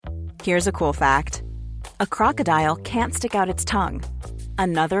Here's a cool fact. A crocodile can't stick out its tongue.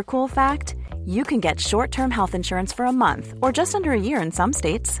 Another cool fact, you can get short-term health insurance for a month or just under a year in some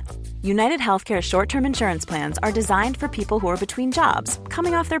states. United Healthcare short-term insurance plans are designed for people who are between jobs,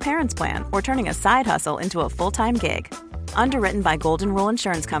 coming off their parents' plan, or turning a side hustle into a full-time gig. Underwritten by Golden Rule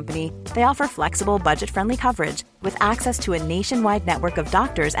Insurance Company, they offer flexible, budget-friendly coverage with access to a nationwide network of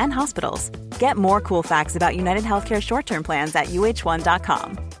doctors and hospitals. Get more cool facts about United Healthcare short-term plans at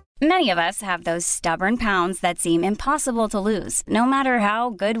uh1.com. Many of us have those stubborn pounds that seem impossible to lose, no matter how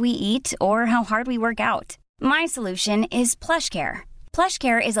good we eat or how hard we work out. My solution is PlushCare.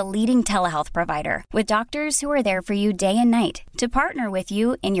 PlushCare is a leading telehealth provider with doctors who are there for you day and night to partner with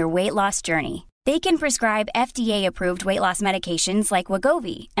you in your weight loss journey. They can prescribe FDA-approved weight loss medications like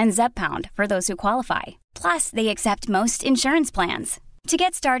Wegovy and Zepbound for those who qualify. Plus, they accept most insurance plans. To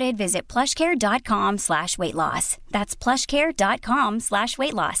get started, visit plushcare.com/weightloss. That's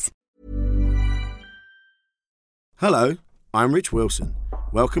plushcare.com/weightloss. Hello, I'm Rich Wilson.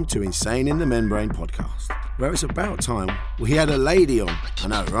 Welcome to Insane in the Membrane podcast, where it's about time we had a lady on. I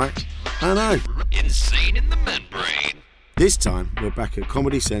know, right? I know. Insane in the Membrane. This time, we're back at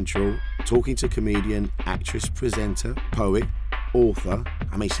Comedy Central, talking to comedian, actress, presenter, poet, author.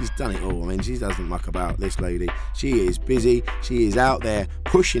 I mean, she's done it all. I mean, she doesn't muck about, this lady. She is busy. She is out there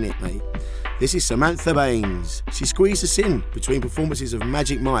pushing it, mate. This is Samantha Baines. She squeezed us in between performances of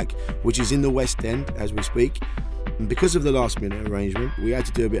Magic Mike, which is in the West End as we speak. And because of the last minute arrangement, we had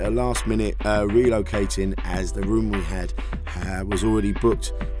to do a bit of last minute relocating, as the room we had was already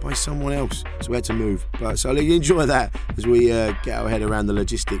booked by someone else. So we had to move. But so you enjoy that as we get our head around the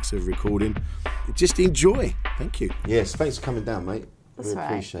logistics of recording. Just enjoy. Thank you. Yes, thanks for coming down, mate. That's we right.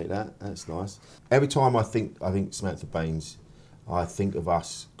 appreciate that. That's nice. Every time I think Samantha Baines, I think of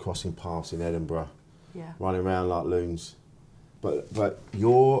us crossing paths in Edinburgh, running around like loons. But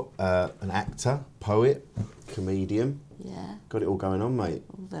you're an actor, poet, comedian. Yeah. Got it all going on, mate.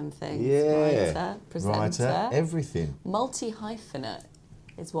 All them things. Yeah. Writer, presenter. Writer, everything. Multi-hyphenate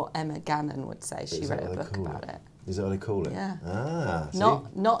is what Emma Gannon would say. She wrote a book about it. Is that what they call it? Yeah. Ah.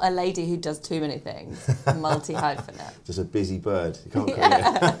 Not a lady who does too many things. Multi-hyphenate. Just a busy bird. You can't call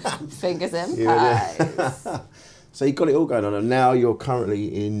it. Fingers in Yeah. pies. So you've got it all going on, and now you're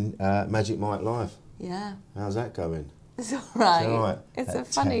currently in Magic Mike Live. Yeah. How's that going? It's all right. It's all right. It's a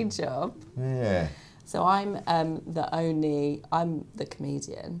funny job. Yeah. So I'm I'm the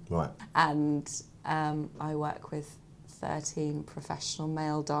comedian. Right. And I work with 13 professional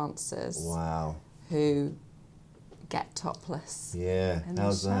male dancers. Wow. Who get topless. Yeah. in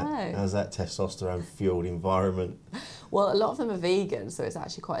How's the that? show. How's that testosterone-fueled environment? Well, a lot of them are vegan, so it's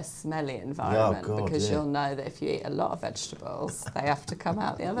actually quite a smelly environment because you'll know that if you eat a lot of vegetables, they have to come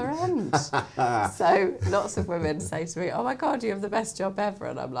out the other end. So lots of women say to me, "Oh my God, you have the best job ever,"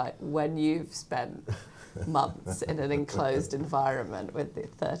 and I'm like, when you've spent months in an enclosed environment with the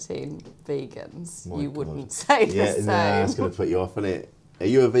 13 vegans, My you God. wouldn't say the same. Yeah, it's going to put you off, isn't it? Are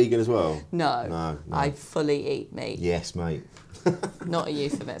you a vegan as well? No, No. I fully eat meat. Yes, mate. Not a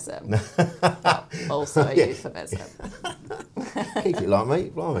euphemism. But also a euphemism. Keep it light,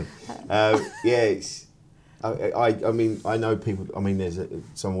 mate. Blimey. It's. I mean, I know people. I mean, there's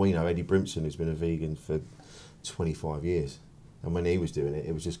someone we know, Eddie Brimson, who's been a vegan for 25 years, and when he was doing it,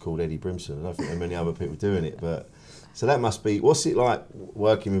 it was just called Eddie Brimson. I don't think there are many other people doing it, but so that must be. What's it like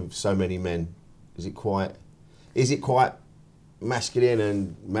working with so many men? Is it quite masculine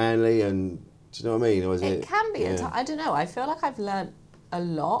and manly, and do you know what I mean? Or is it can be. yeah. I don't know. I feel like I've learnt a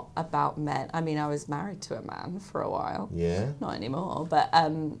lot about men. I mean, I was married to a man for a while. Yeah. Not anymore, but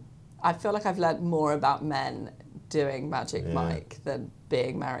I feel like I've learnt more about men doing Magic Mike than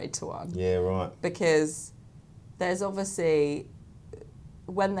being married to one. Yeah, right. Because there's obviously,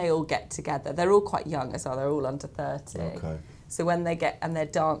 when they all get together, they're all quite young as well. They're all under 30. Okay. So when they get, and they're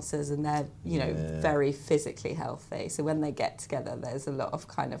dancers and they're, very physically healthy. So when they get together, there's a lot of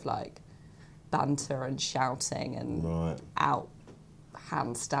kind of like banter and shouting and out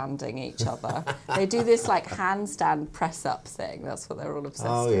handstanding each other. They do this like handstand press-up thing. That's what they're all obsessed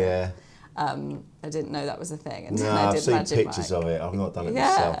with. Oh, yeah. I didn't know that was a thing until No, I I've did seen Magic pictures Mike. of it. I've not done it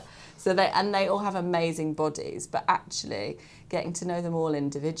myself. So they all have amazing bodies, but actually getting to know them all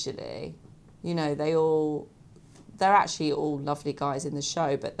individually, they're actually all lovely guys in the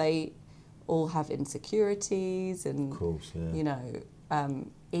show, but they all have insecurities and, of course, yeah.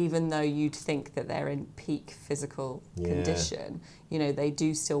 Even though you'd think that they're in peak physical condition, they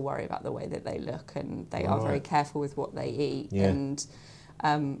do still worry about the way that they look, and they are very careful with what they eat and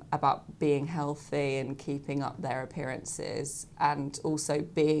about being healthy and keeping up their appearances, and also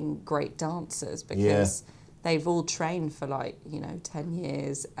being great dancers, because they've all trained for 10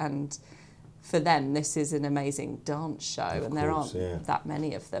 years, and for them this is an amazing dance show, and there aren't that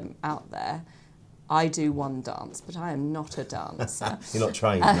many of them out there. I do one dance, but I am not a dancer. You're not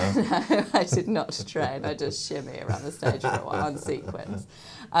trained, no? No, I did not train. I just shimmy around the stage for a while on sequence.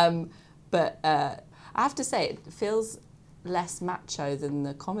 But I have to say, it feels less macho than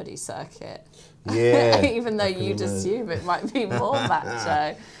the comedy circuit. Yeah. Even though you'd assume it might be more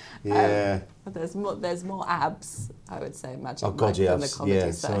macho. Yeah. But there's more abs, I would say, than the comedy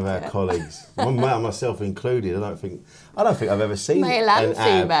circuit. Some of our colleagues, myself included. I don't think I've ever seen male and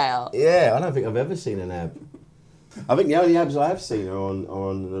female. Yeah, I don't think I've ever seen an ab. I think the only abs I have seen are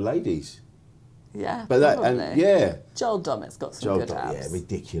on the ladies. Yeah, but probably. Joel Dommett's got some good abs. Yeah,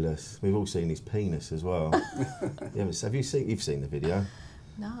 ridiculous. We've all seen his penis as well. You've seen the video?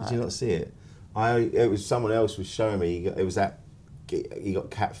 No. Did you not see it? It was someone else was showing me. He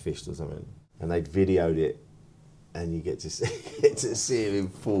got catfished or something, and they'd videoed it, and you get to see him in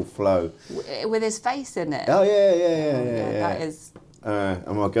full flow with his face in it. Oh yeah. That is.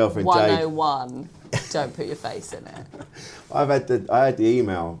 And my girlfriend 101. Don't put your face in it. I had the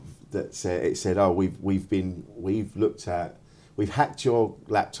email that said, oh, we've hacked your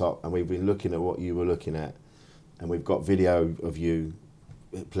laptop and we've been looking at what you were looking at, and we've got video of you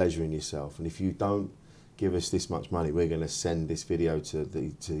pleasuring yourself, and if you don't give us this much money, we're going to send this video to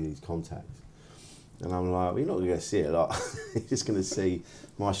these contacts. And I'm like, well, you're not going to see it a lot. You're just going to see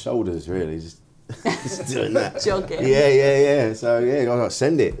my shoulders, really, just doing that. Jogging. Yeah. So, I got to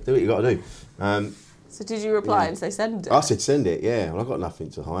send it. Do what you got to do. So did you reply and say send it? I said send it, yeah. Well, I've got nothing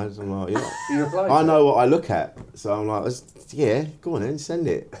to hide. I'm like, You replied I know what I look at. So I'm like, yeah, go on then, send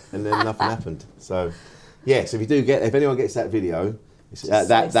it. And then nothing happened. So, yeah, so if anyone gets that video,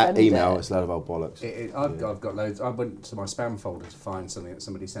 that email, it's a load of old bollocks. I've got loads. I went to my spam folder to find something that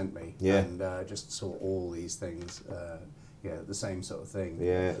somebody sent me, and just saw all these things. The same sort of thing.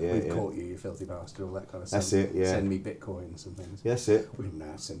 We've caught you, you filthy bastard, all that kind of stuff. That's it. Yeah. Send me bitcoins and things. That's it. We didn't know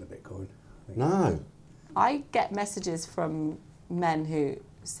how to send a bitcoin. No. I get messages from men who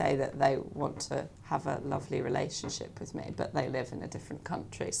say that they want to have a lovely relationship with me, but they live in a different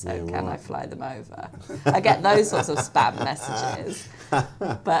country, so can I fly them over? I get those sorts of spam messages.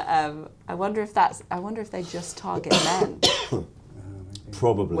 But I wonder if they just target men.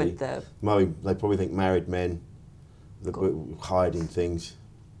 Probably. They probably think married men, hiding things.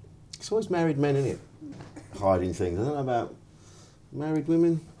 It's always married men, isn't it? Hiding things. I don't know about married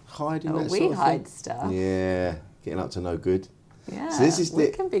women hiding that sort of hide thing. stuff. Yeah, getting up to no good. Yeah, so we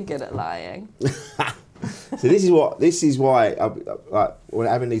can be good at lying. So this is why when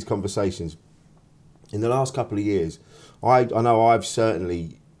having these conversations in the last couple of years, I know I've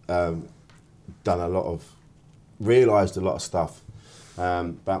certainly realised a lot of stuff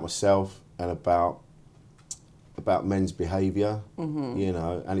about myself and about men's behaviour,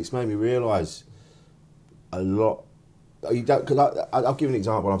 and it's made me realise a lot. I'll give an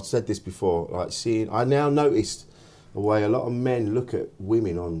example. I've said this before. I now noticed the way a lot of men look at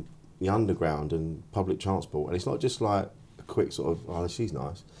women on the underground and public transport, and it's not just like a quick sort of, oh, she's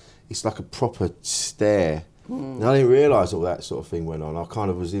nice. It's like a proper stare. And I didn't realise all that sort of thing went on. I kind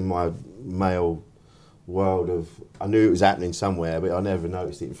of was in my male world of, I knew it was happening somewhere, but I never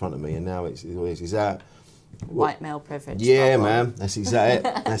noticed it in front of me, and now it's that white male privilege. Yeah, man, that's exactly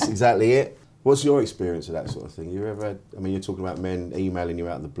it. That's exactly it. What's your experience of that sort of thing? You ever had, you're talking about men emailing you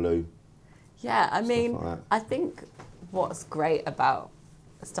out of the blue. Yeah, I think what's great about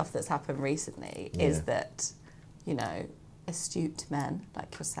stuff that's happened recently is that, astute men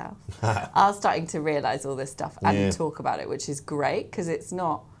like yourself are starting to realise all this stuff and talk about it, which is great, because it's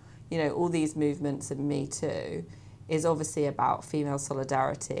not, all these movements and Me Too is obviously about female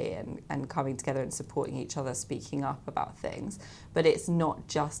solidarity and coming together and supporting each other, speaking up about things. But it's not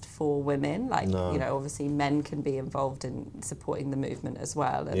just for women. Obviously men can be involved in supporting the movement as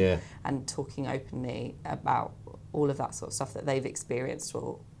well and talking openly about all of that sort of stuff that they've experienced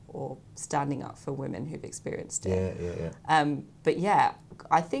or standing up for women who've experienced it. But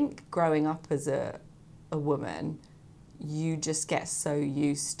I think growing up as a woman, you just get so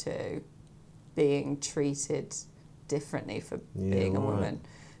used to being treated differently for being a woman.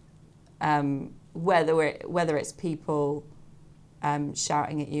 Whether it's people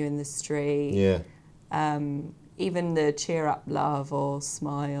shouting at you in the street, even the cheer up love or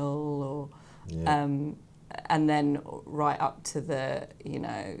smile, or and then right up to the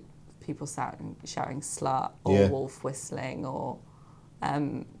people shouting slut or wolf whistling or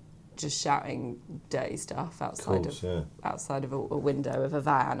just shouting dirty stuff outside of a window of a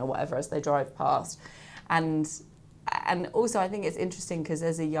van or whatever as they drive past. And also I think it's interesting because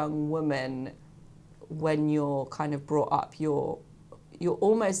as a young woman, when you're kind of brought up, you're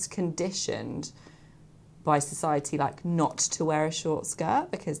almost conditioned by society, like, not to wear a short skirt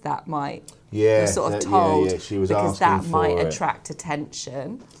because that might, you're sort of told, she was because that might it. attract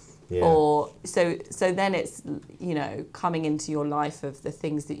attention. Yeah. Or so then it's, you know, coming into your life of the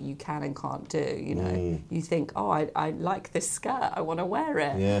things that you can and can't do, you know. You think, oh, I like this skirt, I want to wear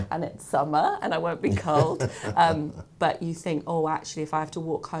it. Yeah. And it's summer and I won't be cold. But you think, oh, actually, if I have to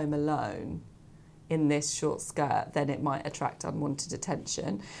walk home alone in this short skirt, then it might attract unwanted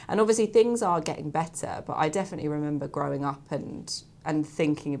attention. And obviously things are getting better, but I definitely remember growing up and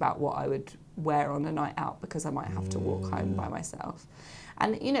thinking about what I would wear on a night out because I might have to walk home by myself.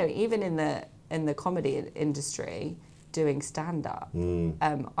 And, you know, even in the comedy industry, doing stand-up,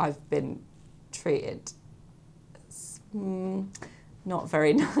 I've been treated not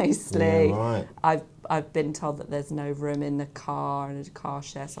very nicely. Yeah, right. I've been told that there's no room in the car, in a car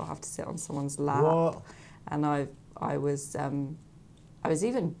share, so I'll have to sit on someone's lap. What? And I was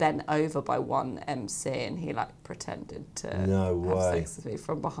even bent over by one MC, and he like pretended to have sex with me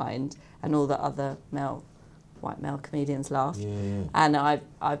from behind, and all the other white male comedians laughed. Yeah. And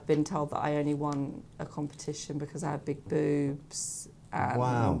I've been told that I only won a competition because I had big boobs,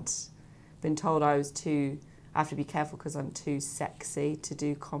 and been told I have to be careful because I'm too sexy to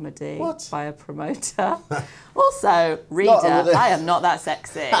do comedy by a promoter. Also, reader, I am not that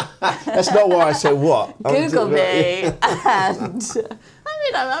sexy. That's not why I said what. Google me, and I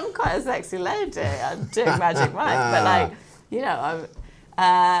mean, I'm quite a sexy lady. I'm doing Magic Mike, but like, you know,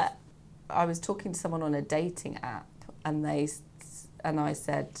 I was talking to someone on a dating app, and I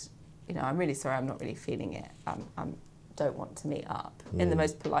said, you know, I'm really sorry, I'm not really feeling it. I don't want to meet up in the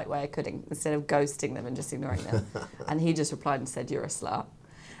most polite way I could, instead of ghosting them and just ignoring them. And he just replied and said, "You're a slut."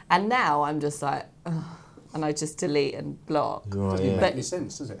 And now I'm just like, ugh, and I just delete and block. Doesn't make any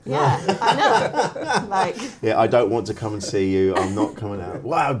sense, does it? Yeah, I know. Like, yeah, I don't want to come and see you. I'm not coming out.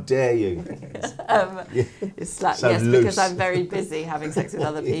 Wow, how dare you? It's like, so yes, loose. because I'm very busy having sex with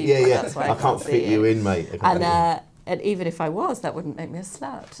other people. Yeah. That's why I can't fit you in, mate. And even if I was, that wouldn't make me a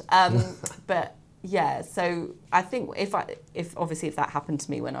slut. But yeah, so I think if that happened to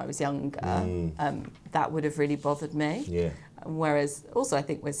me when I was younger, that would have really bothered me. Yeah. Whereas also I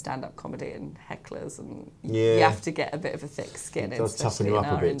think with stand-up comedy and hecklers, and you have to get a bit of a thick skin. It does toughen you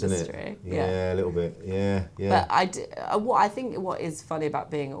up a bit, doesn't it? Yeah, a little bit. Yeah. But I think what is funny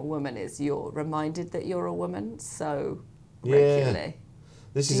about being a woman is you're reminded that you're a woman so regularly.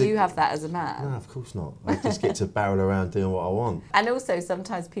 Do you have that as a man? No, of course not. I just get to barrel around doing what I want. And also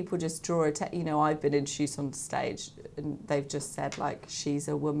sometimes people just draw you know, I've been introduced on stage and they've just said, like, she's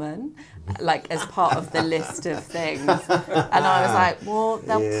a woman, like, as part of the list of things. And I was like, well,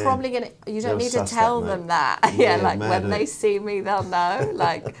 they're probably you don't need to tell them that. Like, when they see me, they'll know.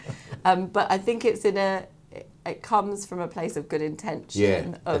 Like, but I think it comes from a place of good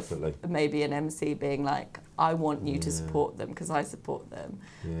intention, of definitely. Maybe an MC being like, I want you to support them because I support them,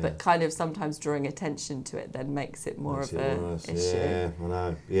 but kind of sometimes drawing attention to it then makes it more of an issue. Yeah, I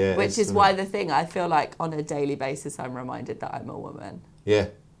know. Yeah, which is why I feel like on a daily basis I'm reminded that I'm a woman. Yeah.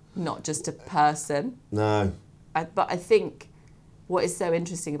 Not just a person. No. But I think what is so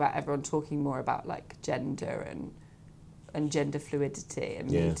interesting about everyone talking more about like gender and gender fluidity and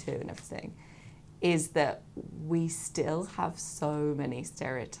Me Too and everything is that we still have so many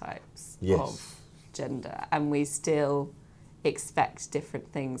stereotypes of gender, and we still expect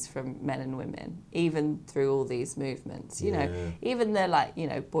different things from men and women, even through all these movements. You know, even they're like, you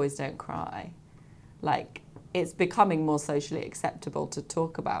know, boys don't cry. Like, it's becoming more socially acceptable to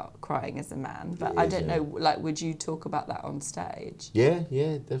talk about crying as a man, but I don't know, like, would you talk about that on stage? Yeah,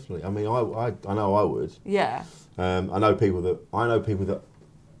 definitely. I mean, I know I would. Yeah. I know people that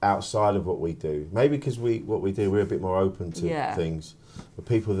outside of what we do, maybe because what we do, we're a bit more open to things. But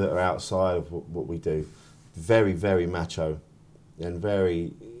people that are outside of what we do, very, very macho, and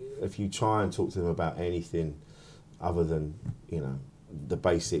very, if you try and talk to them about anything other than, you know, the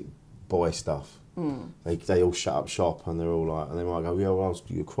basic boy stuff, they all shut up shop, and they're all like, and they might go, yeah, well,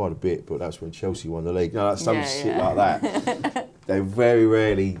 you cried a bit, but that's when Chelsea won the league. You know, like some shit like that. They very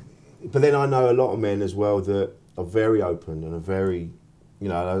rarely, but then I know a lot of men as well that are very open and are very, you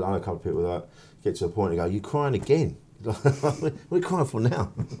know, I know a couple of people that get to a point and go, you crying again? What are you crying for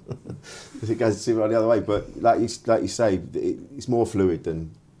now? Because it goes the other way. But like you say, it's more fluid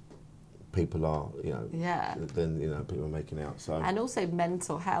than people are, you know. Yeah. Than, you know, people are making out. So. And also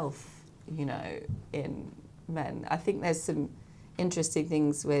mental health, you know, in men. I think there's some interesting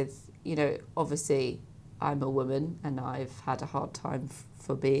things with, you know, obviously I'm a woman and I've had a hard time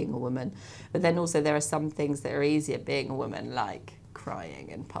for being a woman. But then also there are some things that are easier being a woman, like crying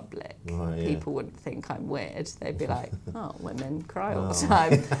in public. Right, yeah. People wouldn't think I'm weird. They'd be like, oh, women cry all the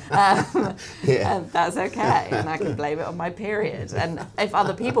time. And that's okay. And I can blame it on my period. And if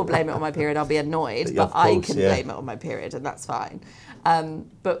other people blame it on my period, I'll be annoyed. But I can blame it on my period, and that's fine.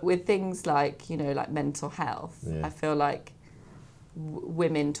 But with things like, like mental health, I feel like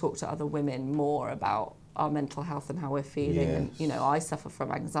women talk to other women more about our mental health and how we're feeling. And I suffer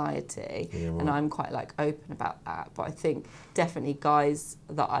from anxiety, and I'm quite open about that. But I think definitely guys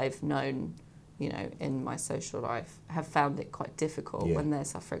that I've known, in my social life have found it quite difficult when they're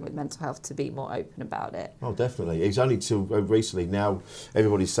suffering with mental health to be more open about it. Oh, definitely. It's only till recently now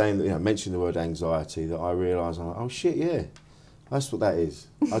everybody's saying that, mentioning the word anxiety, that I realise, I'm like, oh shit, yeah. That's what that is.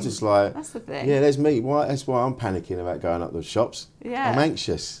 I just That's the thing. Yeah, there's me. That's why I'm panicking about going up the shops. Yeah. I'm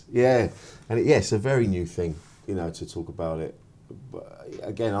anxious. Yeah. And it's a very new thing, to talk about it. But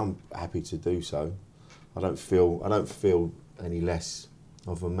again, I'm happy to do so. I don't feel any less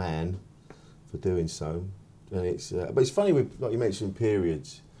of a man for doing so. And it's but it's funny with, like you mentioned,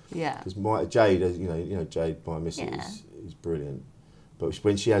 periods. Yeah. Because Jade, Jade, my missus, is brilliant. But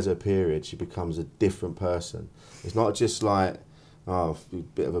when she has her period, she becomes a different person. It's not just like, a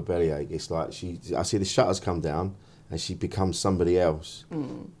bit of a bellyache. It's like I see the shutters come down and she becomes somebody else.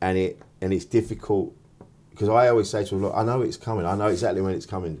 And it's difficult, because I always say to her, look, I know it's coming. I know exactly when it's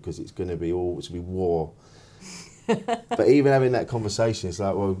coming, because it's going to be war. But even having that conversation, it's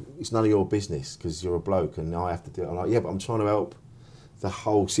like, well, it's none of your business because you're a bloke and I have to do it. I'm like, yeah, but I'm trying to help the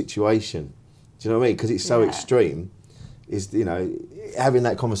whole situation. Do you know what I mean? Because it's so extreme. Having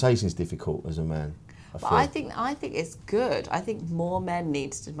that conversation is difficult as a man. I think it's good. I think more men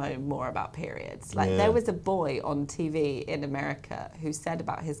need to know more about periods. There was a boy on TV in America who said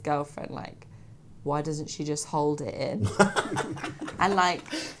about his girlfriend, why doesn't she just hold it in? And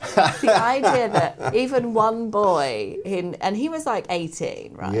the idea that even one boy, and he was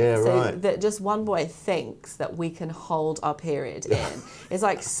 18, right? Yeah, so right. that just one boy thinks that we can hold our period in is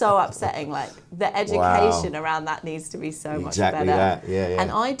so upsetting. The education around that needs to be so much better. Exactly that, yeah.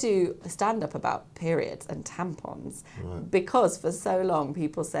 And I do stand up about periods and tampons because for so long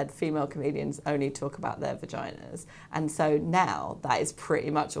people said female comedians only talk about their vaginas. And so now that is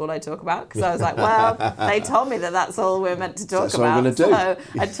pretty much all I talk about, because I was like, well, they told me that that's all we're meant to talk about, so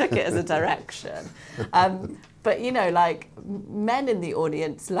I took it as a direction. But men in the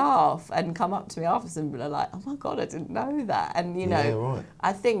audience laugh and come up to me afterwards and are like, oh my God, I didn't know that. And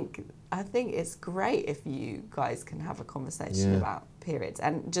I think it's great if you guys can have a conversation about periods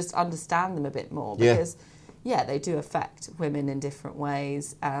and just understand them a bit more, because they do affect women in different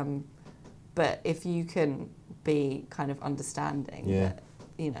ways. But if you can be kind of understanding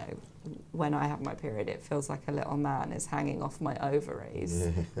that, when I have my period, it feels like a little man is hanging off my ovaries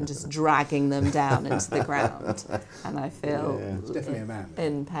and just dragging them down into the ground, and I feel it's definitely a man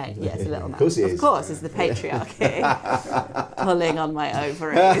in pain. Yeah, it's a little man. Of course it is. Of course, it's the patriarchy pulling on my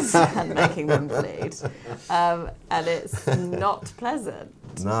ovaries and making them bleed, and it's not pleasant.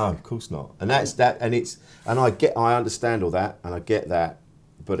 No, of course not. And that's that. And I understand all that, and I get that.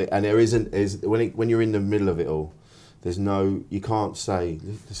 But there isn't when you're in the middle of it all. You can't say,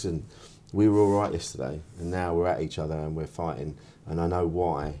 listen, we were all right yesterday and now we're at each other and we're fighting and I know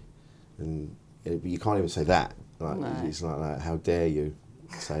why. And you can't even say that. It's like, how dare you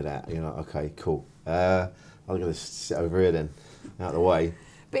say that? You're like, okay, cool. I'm going to sit over here then, out of the way.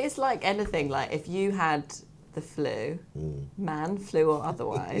 But it's like anything, if you had the flu, man, flu or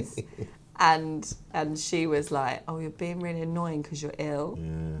otherwise, and she was like, oh, you're being really annoying because you're ill.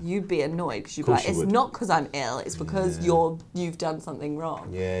 Yeah. You'd be annoyed because you'd be like, it's not because I'm ill, it's because you've done something wrong.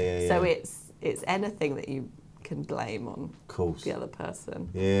 Yeah. So it's anything that you can blame on the other person.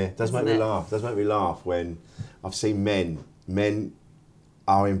 Yeah, it does make me laugh. It does make me laugh when I've seen men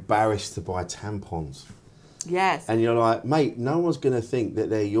are embarrassed to buy tampons. Yes. And you're like, mate, no one's going to think that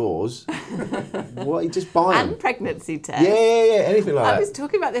they're yours. What? You just buy them. And pregnancy tests. Yeah, anything like that. I was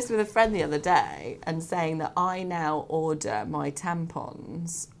talking about this with a friend the other day and saying that I now order my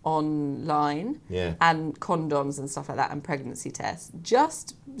tampons online and condoms and stuff like that and pregnancy tests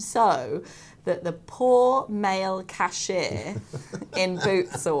just so that the poor male cashier in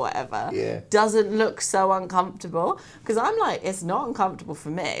Boots or whatever doesn't look so uncomfortable. Because I'm like, it's not uncomfortable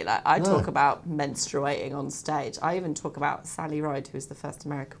for me. I talk about menstruating on stage. I even talk about Sally Ride, who was the first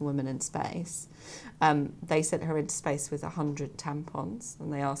American woman in space. They sent her into space with 100 tampons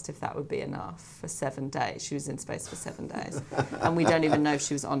and they asked if that would be enough for 7 days. She was in space for 7 days. And we don't even know if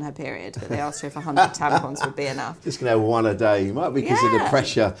she was on her period, but they asked her if 100 tampons would be enough. Just going to have one a day. You might be because of the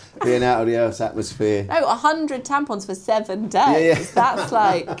pressure being out of the Earth's atmosphere. No, 100 tampons for 7 days. Yeah. That's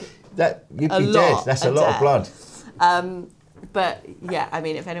like that. You'd be dead. That's a lot of blood. But yeah, I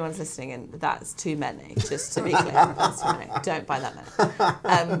mean, if anyone's listening, and that's too many, just to be clear, that's too many. Don't buy that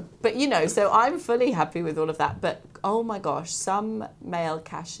many. But you know, so I'm fully happy with all of that. But oh my gosh, some male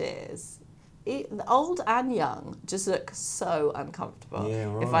cashiers, old and young, just look so uncomfortable.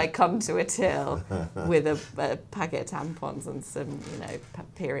 Yeah, right. If I come to a till with a packet of tampons and some, you know,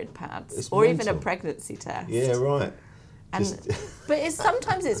 period pads, It's or mental. even a pregnancy test. Yeah, right. And but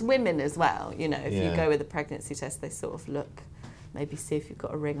sometimes it's women as well. You know, if you Yeah. go with a pregnancy test, they sort of look, maybe see if you've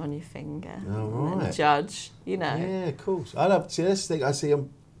got a ring on your finger, Oh, and then right. judge. You know. Yeah, of course. I love. See, that's the thing. I see.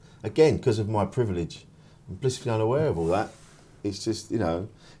 Again, because of my privilege, I'm blissfully unaware of all that. It's just, you know,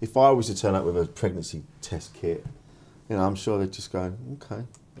 if I was to turn up with a pregnancy test kit, you know, I'm sure they'd just go, okay.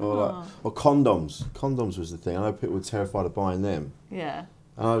 Or condoms. Condoms was the thing. I know people were terrified of buying them. Yeah.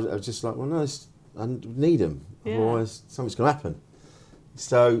 And I was just like, well, no, I need them. Yeah. Otherwise, something's going to happen.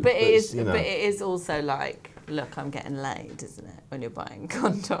 So, But it is. you know. But it is also like, look, I'm getting laid, isn't it? When you're buying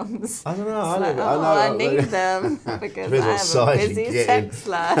condoms. I don't know. It's I like, know. I need them because Depends I what have a size you busy get sex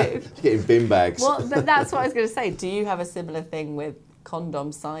life. You're getting bin bags. Well, but that's what I was going to say. Do you have a similar thing with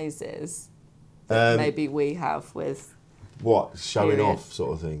condom sizes that maybe we have with? What, showing Period. off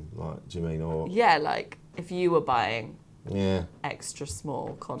sort of thing? Like, do you mean? Or Yeah, like if you were buying yeah. extra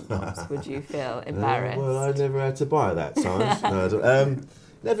small condoms, would you feel embarrassed? Well, I never had to buy that size. No, I don't.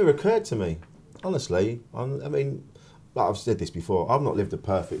 Never occurred to me, honestly. I mean, like I've said this before, I've not lived a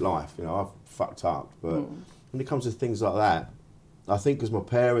perfect life. You know, I've fucked up. But when it comes to things like that, I think because my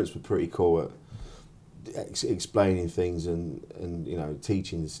parents were pretty cool at explaining things and you know,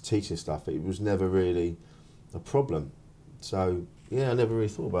 teaching stuff, it was never really a problem. So, yeah, I never really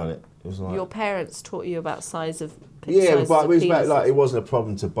thought about it. It was like... Your parents taught you about size of Yeah, sizes but of it was about, penises. like, it wasn't a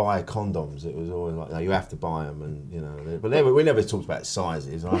problem to buy condoms. It was always like, no, you have to buy them, and you know. But we never talked about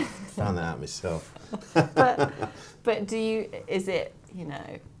sizes. I found that out myself. But do you? Is it, you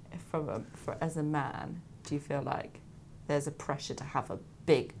know, as a man, do you feel like there's a pressure to have a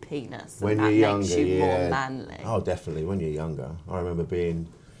big penis and When that you're makes younger, you yeah. more manly? Oh, definitely. When you're younger, I remember being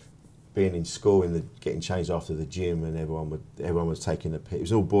in school getting changed after the gym, and everyone was taking the piss. It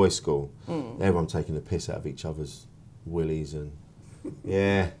was all boys' school. Everyone taking the piss out of each other's willies, and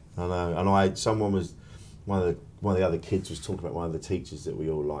yeah, I know. And someone was one of the other kids was talking about one of the teachers that we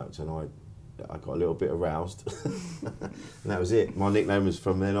all liked, and I got a little bit aroused, and that was it. My nickname was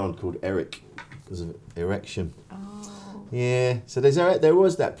from then on called Eric because of erection. Oh. Yeah, so there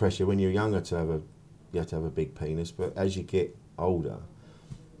was that pressure when you're younger you have to have a big penis, but as you get older,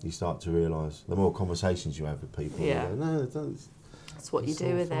 you start to realise the more conversations you have with people. Yeah. You go, no, That's what you do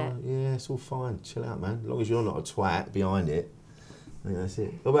all with fine. it. Yeah, it's all fine. Chill out, man. As long as you're not a twat behind it, I think that's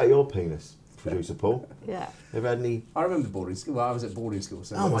it. What about your penis, producer Paul? Yeah. Ever had any? I remember boarding school. Well, I was at boarding school.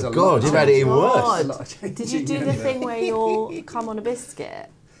 So Oh there was my a God, lot you've of had it even changing. worse. Did you do the thing where you'll come on a biscuit?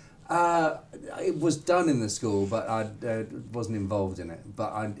 It was done in the school, but I wasn't involved in it.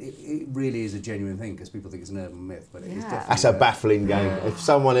 But it really is a genuine thing because people think it's an urban myth, but it is Yeah. definitely. That's a baffling game. If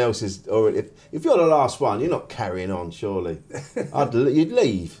someone else is, or if you're the last one, you're not carrying on. Surely, you'd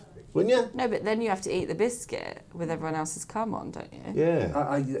leave, wouldn't you? No, but then you have to eat the biscuit with everyone else's cum on, don't you? Yeah.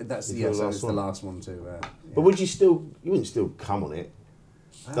 That's If you're the so last it's one. the last one to. But would you wouldn't still come on it?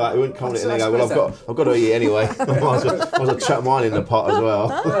 Like, you wouldn't come on it and I then go, well, suppose I've got to eat anyway. I might as well chuck mine in the pot as well.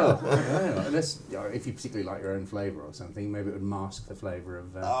 Well, unless if you particularly like your own flavour or something, maybe it would mask the flavour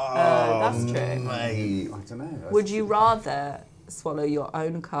of. That's true. Mate. I don't know. Would you rather swallow your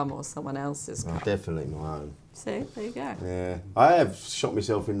own cum or someone else's cum? Oh, definitely my own. See, there you go. Yeah. I have shot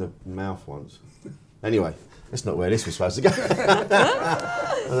myself in the mouth once. Anyway, that's not where this was supposed to go.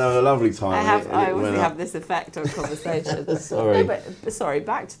 I had a lovely time. I always have this effect on conversations. Sorry. No, but sorry,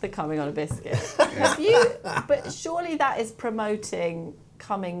 back to the coming on a biscuit. But surely that is promoting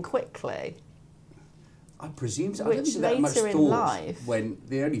coming quickly. I presume so. I don't Which think that much later in thought life- when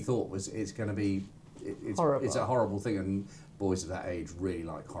the only thought was it's going to be Horrible. It's a horrible thing, and boys of that age really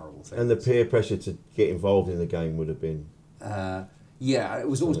like horrible things. And the peer pressure to get involved in the game would have been. Yeah, it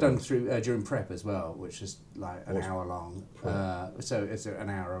was always done through during prep as well, which is like an hour long. So it's an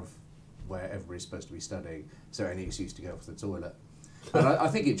hour of where everybody's supposed to be studying, so any excuse to go to the toilet. And I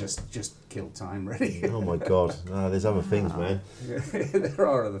think it just killed time, really. Oh my God! No, there's other things, man. There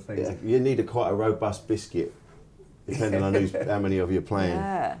are other things. Yeah, you need quite a robust biscuit, depending on how many of you are playing.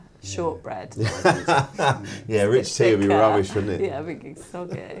 Yeah, shortbread. Yeah, rich tea would be Thicker. rubbish, wouldn't it? Yeah, I think it's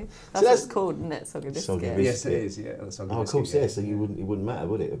soggy. That's what that's- it's called, isn't it? Soggy biscuit. Soggy biscuit. Yes, it is. Yeah, that's Oh, of course, yeah. So it wouldn't matter,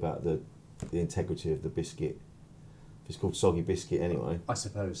 would it, about the integrity of the biscuit? If it's called soggy biscuit anyway. I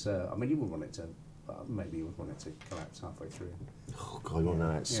suppose so. I mean, you would want it to. maybe you would want it to collapse halfway through. Oh God, you want to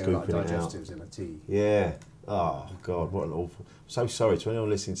know that, Yeah, scooping like it out. digestives in a tea. Yeah. Oh God, what an awful. I'm so sorry to anyone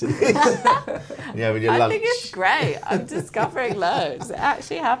listening to this. Yeah, with your I lunch. think it's great. I'm discovering loads. It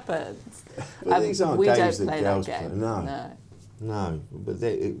actually happens. But these aren't we games don't that play girls that play. game. No. No, but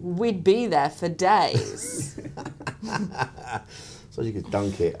We'd be there for days. so you could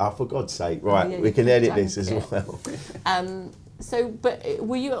dunk it. Oh, for God's sake! Right, Yeah, we you can could edit dunk this as it. well. But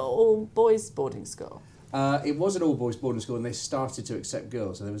were you at all boys' boarding school? It was an all-boys boarding school, and they started to accept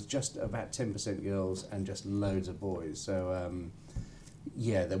girls. So there was just about 10% girls and just loads of boys. So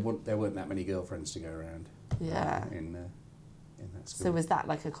there weren't that many girlfriends to go around. Yeah. In that school. So was that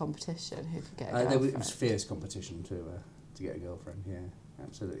like a competition? Who could get a girlfriend? It was fierce competition to get a girlfriend. Yeah,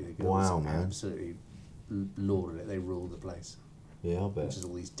 absolutely. The girls Wow, man. absolutely lauded it. They ruled the place. Yeah, I bet. Which is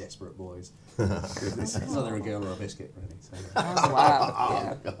all these desperate boys. It's either a girl or a biscuit, really. So. Oh,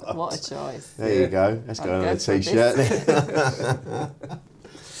 wow. Yeah. What a choice. There you go. That's I'd going on go a for a t-shirt.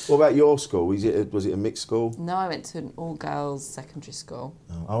 What about your school? Was it a mixed school? No, I went to an all-girls secondary school.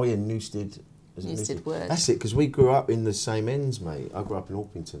 Oh yeah, Newstead. Newstead Wood. That's it, because we grew up in the same ends, mate. I grew up in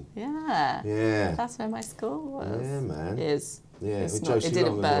Orpington. Yeah. Yeah. That's where my school was. Yeah, man. Is. Yeah, It's with not, Josie it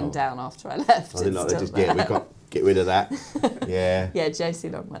didn't Long as burn well. down after I left. I didn't like It's to still just there. we got get rid of that. Yeah. Yeah, Josie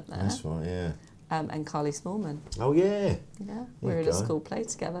Long went there. That's right. Yeah. And Carly Smallman. Oh yeah. Yeah, we were in you a go. school play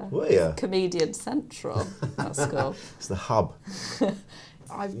together. Were ya? Comedian Central, that school. It's the hub.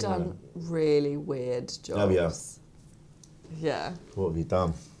 I've done really weird jobs. Have you? Yeah. What have you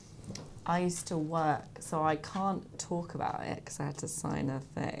done? I used to work, so I can't talk about it because I had to sign a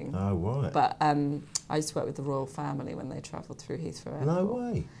thing. Oh right. But I used to work with the royal family when they travelled through Heathrow Airport. No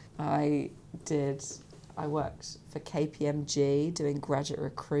way. I worked for KPMG doing graduate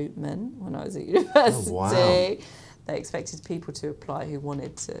recruitment when I was at university. Oh, wow. They expected people to apply who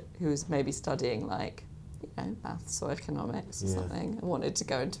was maybe studying maths or economics or something and wanted to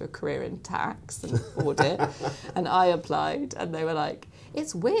go into a career in tax and audit. And I applied and they were like,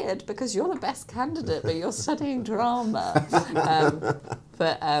 it's weird because you're the best candidate but you're studying drama.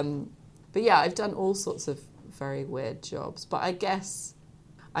 But yeah, I've done all sorts of very weird jobs. But I guess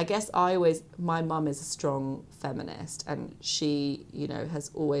my mum is a strong feminist and she, has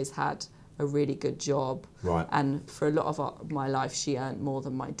always had a really good job. Right. And for a lot of my life, she earned more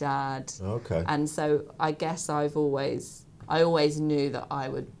than my dad. Okay. And so I guess I always knew that I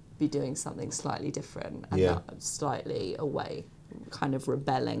would be doing something slightly different and not slightly away, kind of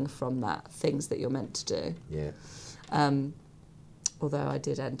rebelling from that things that you're meant to do. Yeah. Although I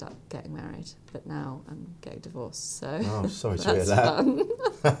did end up getting married, but now I'm getting divorced, so Oh, sorry to hear that's that. fun.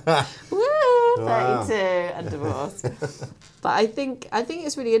 Woo, 32 Wow. and divorced. But I think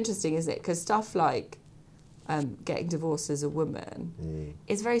it's really interesting, isn't it? Because stuff like getting divorced as a woman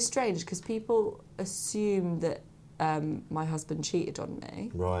is very strange because people assume that my husband cheated on me,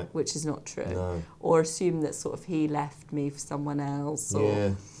 Right. which is not true, No. or assume that sort of he left me for someone else, or.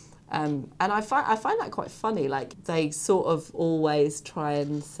 Yeah. And I find that quite funny. Like they sort of always try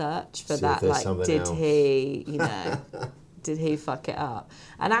and search for See if that. there's Like, something did else. he, did he fuck it up?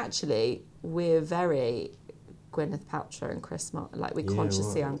 And actually, we're very Gwyneth Paltrow and Chris Martin. Like we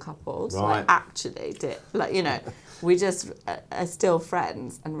consciously right. uncoupled. Right. Like actually did. Like we just are still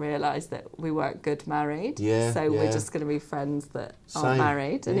friends and realise that we weren't good married. Yeah, So yeah. we're just going to be friends that aren't Same.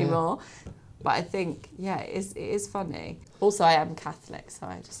 married Yeah. anymore. But I think, it is funny. Also, I am Catholic, so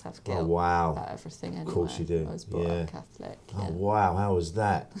I just have guilt Oh, wow. about everything anyway. Of course you do. I was brought Yeah. up Catholic. Yeah. Oh wow, how was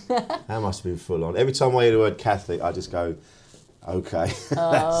that? That must have been full on. Every time I hear the word Catholic, I just go, okay.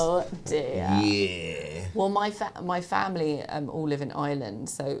 Oh dear. Yeah. Well, my family all live in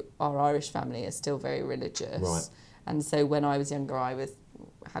Ireland, so our Irish family is still very religious. Right. And so when I was younger, I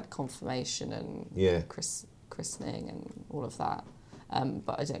had confirmation and christening and all of that.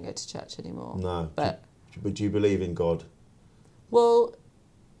 But I don't go to church anymore. No. But do you believe in God? well,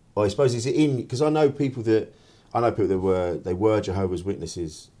 Well, I suppose it's in because I know people that were Jehovah's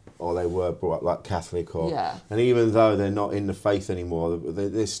Witnesses or they were brought up like Catholic and even though they're not in the faith anymore,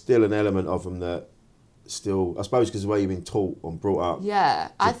 there's still an element of them that still, I suppose, because the way you've been taught and brought up. yeah,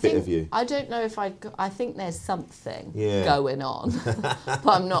 I think. Bit of you. I don't know if I think there's something Yeah. going on, but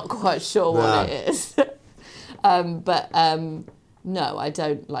I'm not quite sure what it is. No, I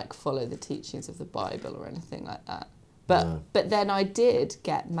don't follow the teachings of the Bible or anything like that. But then I did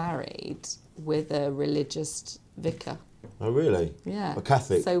get married with a religious vicar. Oh really? Yeah. A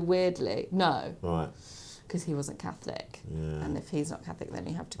Catholic? So weirdly, no, Right. because he wasn't Catholic. Yeah. And if he's not Catholic, then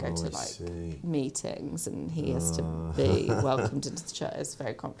you have to go I to see. meetings, and he has to be welcomed into the church. It's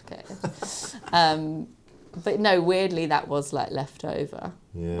very complicated. But no, weirdly that was left over.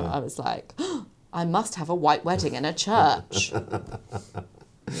 Yeah. I was like, I must have a white wedding in a church.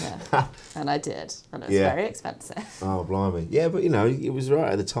 Yeah, and I did, and it was very expensive. Oh, blimey. Yeah, but, you know, it was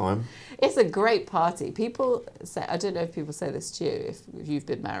right at the time. It's a great party. People say, I don't know if people say this to you, if you've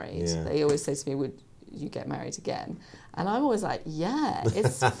been married. Yeah. They always say to me, would you get married again? And I'm always like, yeah,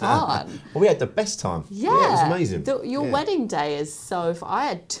 it's fun. Well, we had the best time. Yeah. It was amazing. Your wedding day is so fun. I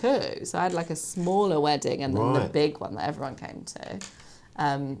had two. So I had like a smaller wedding and then the big one that everyone came to.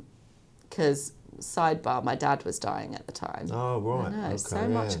 Because, sidebar, my dad was dying at the time. Oh, right. I know, okay, so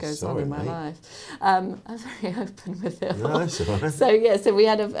much goes on in my life. I'm very open with it. No, that's all right. So we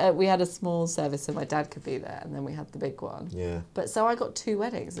had a small service so my dad could be there, and then we had the big one. Yeah. But so I got two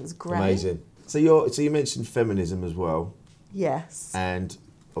weddings. It was great. Amazing. So you mentioned feminism as well. Yes. And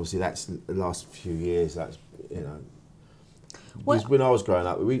obviously that's the last few years. That's, you know, Well, when I was growing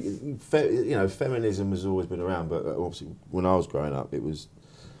up, feminism has always been around, but obviously when I was growing up, it was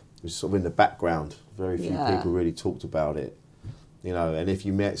sort of in the background. Very few people really talked about it, you know. And if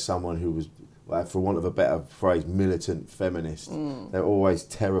you met someone who was, like, for want of a better phrase, militant feminist, they're always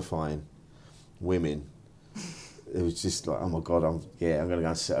terrifying women. It was just like, oh my God, I'm going to go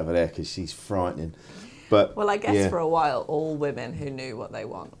and sit over there because she's frightening. But well, I guess for a while, all women who knew what they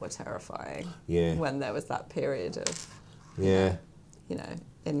want were terrifying. Yeah. When there was that period of, you know,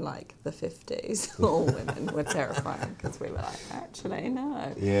 in like the 50s, all women were terrifying because we were like, actually,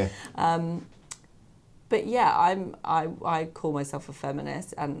 no. Yeah. But yeah, I call myself a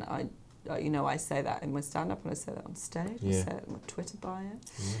feminist, and I say that in my stand-up, and I say that on stage. I say it in my Twitter bio,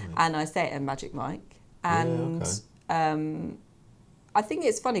 and I say it in Magic Mike. And I think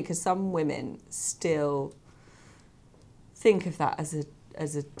it's funny because some women still think of that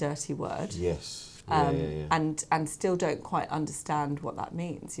as a dirty word. Yes. And still don't quite understand what that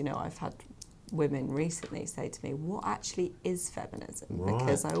means. You know, I've had women recently say to me, what actually is feminism? Right.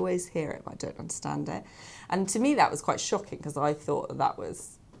 Because I always hear it, but I don't understand it. And to me, that was quite shocking because I thought that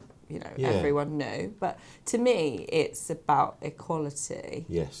was, you know, everyone knew. But to me, it's about equality.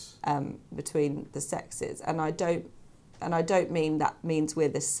 Yes. Between the sexes. And I don't mean that means we're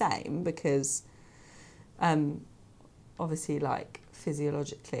the same because obviously, like,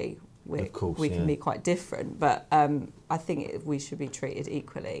 physiologically, we can be quite different, but I think we should be treated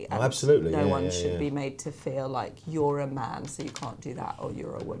equally. And absolutely. No one should be made to feel like you're a man, so you can't do that, or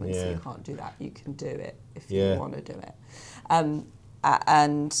you're a woman, so you can't do that. You can do it if you want to do it.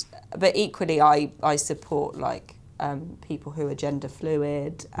 But equally, I support like people who are gender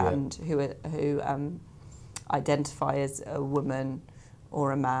fluid and who identify as a woman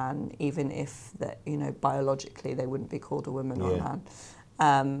or a man, even if that, you know, biologically they wouldn't be called a woman or a man.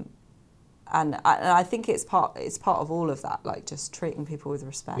 And I think it's part of all of that, like just treating people with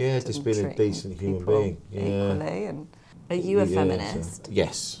respect. Yeah, just being a decent human being. Equally. And are you a feminist?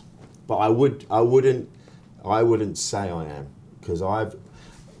 Yes, but I wouldn't say I am, because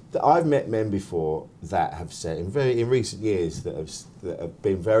I've met men before that have said in recent years that have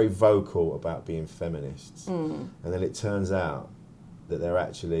been very vocal about being feminists, and then it turns out that they're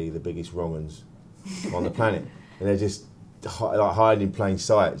actually the biggest wrong-uns on the planet, and they're just like hiding in plain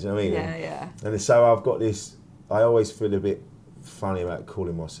sight. Do you know what I mean? Yeah. And so I've got this. I always feel a bit funny about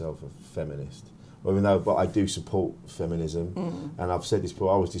calling myself a feminist, but I do support feminism. And I've said this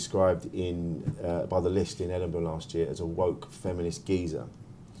before. I was described by the List in Edinburgh last year as a woke feminist geezer.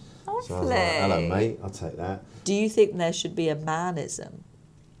 Lovely. So I was like, hello, mate. I'll take that. Do you think there should be a manism?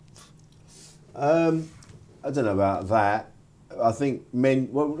 I don't know about that. I think men.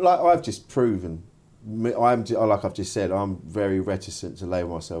 Well, like I've just proven. Like I've just said, I'm very reticent to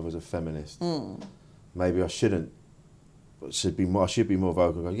label myself as a feminist. Maybe I shouldn't. I should be more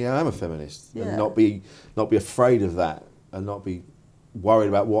vocal. Go, yeah, I'm a feminist, and not be afraid of that, and not be worried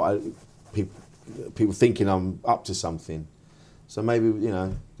about what people thinking I'm up to something. So maybe, you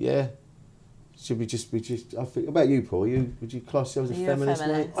know, should we just? I think about you, Paul. Would you class yourself as a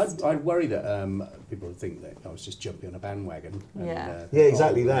feminist? I'd worry that people would think that I was just jumping on a bandwagon. And,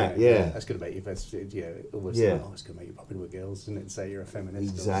 exactly that. Yeah, that's going to make you. Almost like, it's going to make you popular with girls, isn't it? And say you're a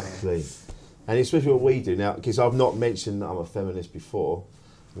feminist. Exactly. And especially what we do now, because I've not mentioned that I'm a feminist before.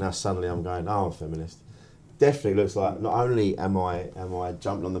 Now suddenly I'm going, I'm a feminist. Definitely looks like not only am I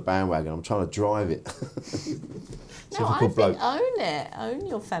jumping on the bandwagon, I'm trying to drive it. No, I think own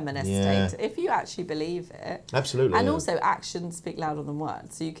your feminist state if you actually believe it. Absolutely. And also, actions speak louder than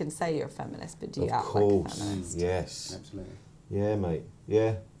words. So you can say you're a feminist, but do you act like a feminist? Yes. Absolutely. Yeah, mate.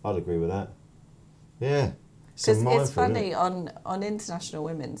 Yeah, I'd agree with that. Yeah. Because it's funny, on International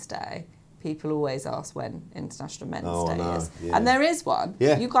Women's Day, people always ask when International Men's Day is. Yeah. And there is one.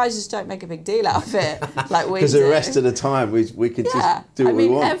 Yeah. You guys just don't make a big deal out of it like we do. Because the rest of the time we can just do what we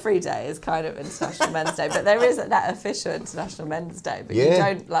want. Every day is kind of International Men's Day, but there isn't that official International Men's Day. But you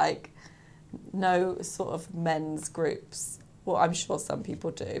don't no sort of men's groups. Well, I'm sure some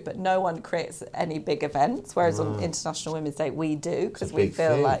people do, but no one creates any big events, whereas on International Women's Day we do, because we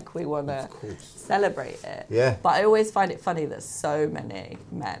feel like we want to celebrate it. Yeah. But I always find it funny that so many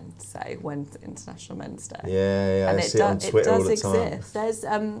men say, when's International Men's Day? Yeah, and I see it on Twitter all the time.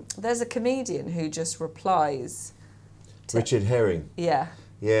 Exist. There's a comedian who just replies to... Richard Herring. Yeah.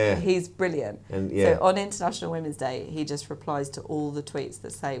 Yeah. He's brilliant. And So on International Women's Day, he just replies to all the tweets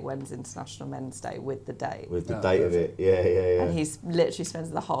that say when's International Men's Day with the date. With the date of it, yeah. And he literally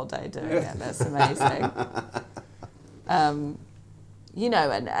spends the whole day doing it. That's amazing. I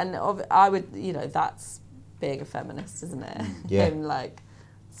would, that's being a feminist, isn't it? Yeah. Him,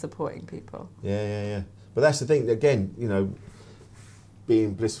 supporting people. Yeah. But that's the thing, again,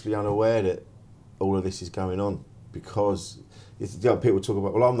 being blissfully unaware that all of this is going on, because people talk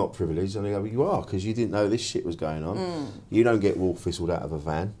about, well, I'm not privileged, and I go, well, you are, because you didn't know this shit was going on. You don't get wolf whistled out of a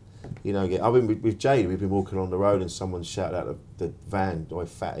van. You don't get. I've been with Jade. We've been walking on the road, and someone shouted out the van, "Oi,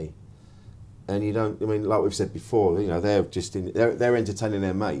 fatty!" And you don't. I mean, like we've said before, they're just they're entertaining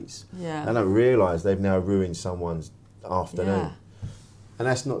their mates. Yeah. They don't realise they've now ruined someone's afternoon, Yeah. and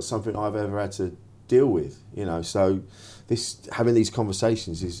that's not something I've ever had to deal with. So having these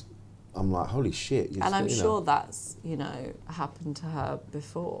conversations is. I'm like, holy shit. And I'm sure that's, happened to her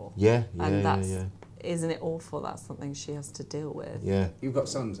before. Yeah. Isn't it awful? That's something she has to deal with. Yeah. You've got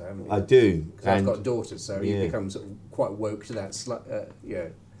sons, haven't you? I do. I've got daughters, so you become sort of quite woke to that.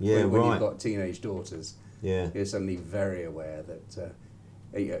 When you've got teenage daughters, you're suddenly very aware that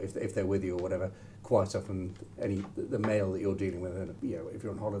if they're with you or whatever, quite often the male that you're dealing with, if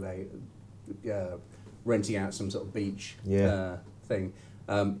you're on holiday, renting out some sort of beach thing.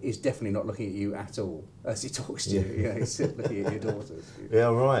 Is definitely not looking at you at all as he talks to you. He's looking at your daughters. Yeah,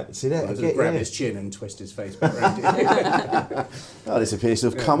 right. See that? Grab his chin and twist his face back around. This appears to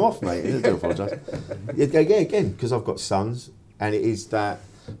have come off, mate. I do apologise. Again, because I've got sons, and it is that.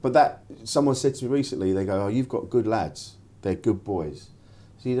 But that someone said to me recently, they go, "Oh, you've got good lads. They're good boys."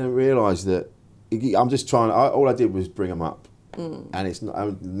 So you don't realise that. I'm just trying. All I did was bring them up, and it's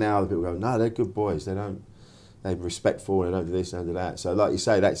not. Now the people go, "No, they're good boys. They're respectful, they don't do this, they don't do that." So like you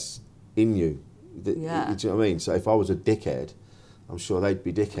say, that's in you. Do you know what I mean? So if I was a dickhead, I'm sure they'd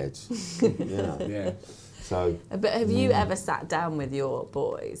be dickheads. Yeah. So. But have you ever sat down with your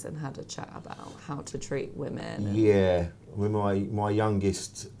boys and had a chat about how to treat women? Yeah. When my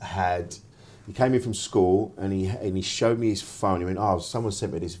youngest he came in from school and he showed me his phone. He went, "Oh, someone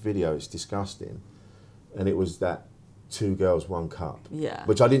sent me this video, it's disgusting." And it was that 2 girls, 1 cup. Yeah.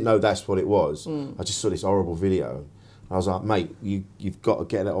 Which I didn't know that's what it was. I just saw this horrible video. I was like, "Mate, you've got to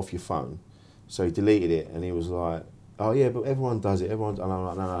get that off your phone." So he deleted it, and he was like, "Oh yeah, but everyone does it. Everyone." And I'm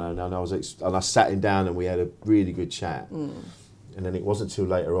like, "No." And I sat him down, and we had a really good chat. And then it wasn't till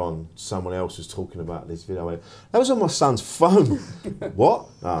later on, someone else was talking about this video. I went, "That was on my son's phone." What?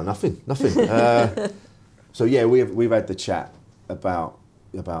 Oh, nothing. So yeah, we've had the chat about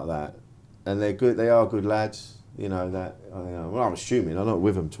that, and they're good. They are good lads. Well, I'm assuming I'm not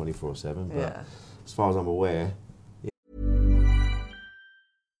with them 24/7, but as far as I'm aware.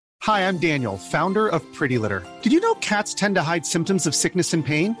 Hi, I'm Daniel, founder of Pretty Litter. Did you know cats tend to hide symptoms of sickness and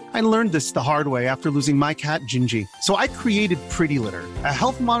pain? I learned this the hard way after losing my cat, Gingy. So I created Pretty Litter, a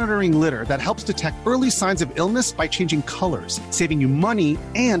health monitoring litter that helps detect early signs of illness by changing colors, saving you money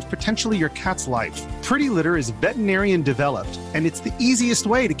and potentially your cat's life. Pretty Litter is veterinarian developed, and it's the easiest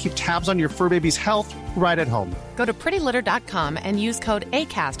way to keep tabs on your fur baby's health right at home. Go to prettylitter.com and use code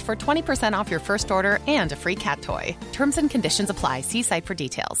ACAST for 20% off your first order and a free cat toy. Terms and conditions apply. See site for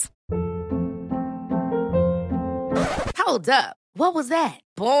details. Hold up. What was that?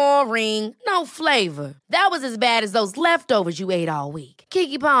 Boring. No flavor. That was as bad as those leftovers you ate all week.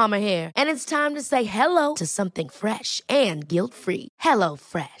 Keke Palmer here, and it's time to say hello to something fresh and guilt-free. Hello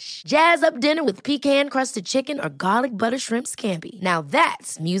Fresh. Jazz up dinner with pecan-crusted chicken or garlic butter shrimp scampi. Now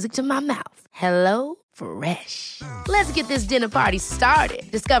that's music to my mouth. Hello Fresh. Let's get this dinner party started.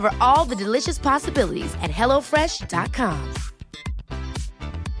 Discover all the delicious possibilities at HelloFresh.com.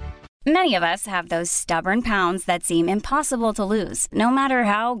 Many of us have those stubborn pounds that seem impossible to lose, no matter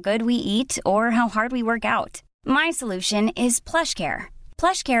how good we eat or how hard we work out. My solution is PlushCare.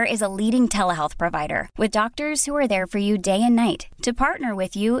 PlushCare is a leading telehealth provider with doctors who are there for you day and night to partner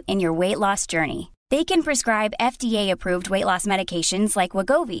with you in your weight loss journey. They can prescribe FDA-approved weight loss medications like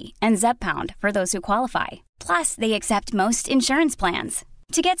Wegovy and Zepbound for those who qualify. Plus, they accept most insurance plans.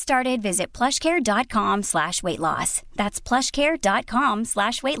 To get started, visit plushcare.com/weightloss. That's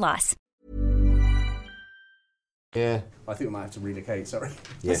plushcare.com/weightloss. Yeah. I think we might have to relocate, sorry.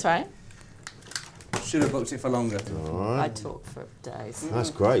 Yeah. That's right. Should have booked it for longer. All right. I talk for days.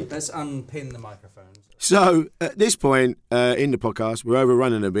 That's great. Let's unpin the microphones. So, at this point in the podcast, we're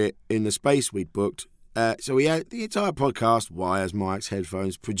overrunning a bit in the space we'd booked. So we had the entire podcast, wires, mics,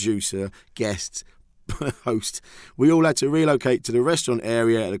 headphones, producer, guests, host. We all had to relocate to the restaurant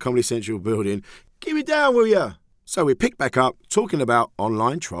area at the Comedy Central building. Keep it down, will ya? So we picked back up talking about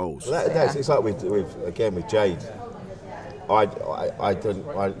online trolls. It's like with Jade.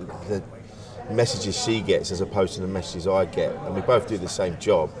 The messages she gets as opposed to the messages I get, and we both do the same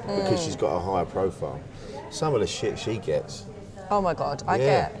job because she's got a higher profile. Some of the shit she gets. Oh my God, I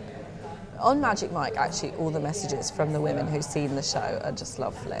get on Magic Mike. Actually, all the messages from the women who've seen the show are just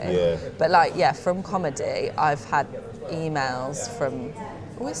lovely. Yeah. But from comedy, I've had emails from.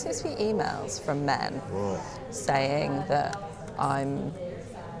 It seems to be emails from men saying that I'm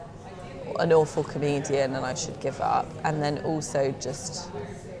an awful comedian and I should give up, and then also just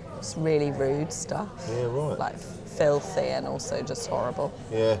really rude stuff. Yeah, right. Like filthy and also just horrible.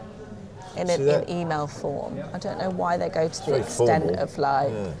 Yeah. In email form. I don't know why they go to the extent of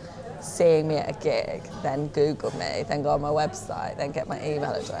seeing me at a gig, then Google me, then go on my website, then get my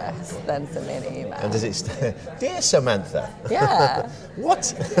email address, then send me an email. And does it Dear Samantha. Yeah.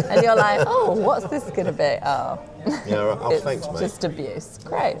 What? And you're like, oh, what's this going to be? Oh. Yeah, right. Oh, thanks, mate. Just abuse.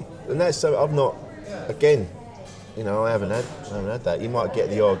 Great. And that's so. I've not. Again, I haven't had that. You might get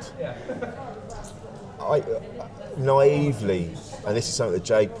the odd. I naively, and this is something that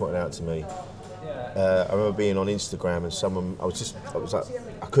Jade pointed out to me. I remember being on Instagram and someone, I was like,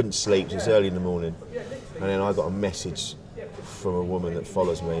 I couldn't sleep, it was early in the morning, and then I got a message from a woman that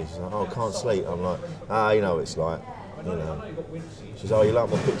follows me. She's like, oh, I can't sleep. I'm like, it's like, She's like, oh, you like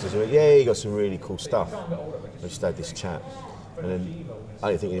my pictures? I went, yeah, you got some really cool stuff. We just had this chat, and then I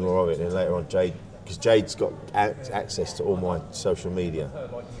didn't think any more of it, and then later on because Jade's got access to all my social media,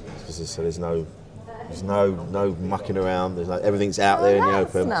 so there's no mucking around. There's everything's out there in the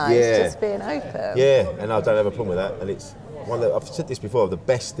open. Nice, just being open. Yeah, and I don't have a problem with that. And it's I've said this before. The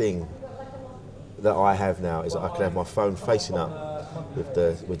best thing that I have now is that I can have my phone facing up with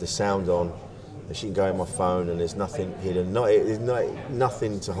the sound on, and she can go in my phone, and there's nothing hidden. There's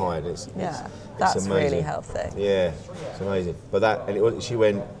nothing to hide. That's amazing. Really healthy. Yeah, it's amazing. But she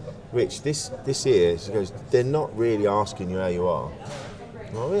went, Rich, this year, she goes, they're not really asking you how you are.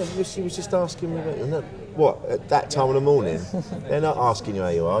 Oh, yeah, she was just asking me, what, at that time of the morning? They're not asking you how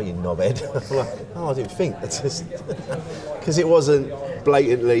you are, you knobhead. I'm like, I didn't think. Because it wasn't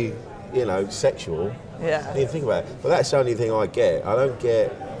blatantly, sexual. Yeah. I didn't think about it. But that's the only thing I get. I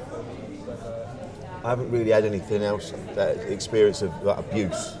haven't really had anything else, that experience of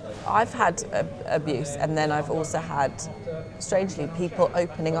abuse. I've had abuse, and then I've also had, strangely, people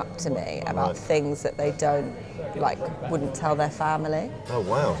opening up to me about things that they wouldn't tell their family. Oh,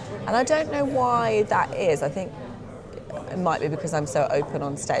 wow. And I don't know why that is. I think it might be because I'm so open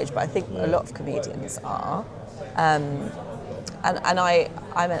on stage, but I think a lot of comedians are. And I'm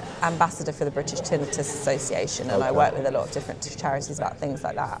an ambassador for the British Tinnitus Association, and I work with a lot of different charities about things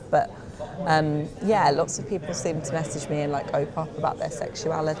like that. But lots of people seem to message me and open up about their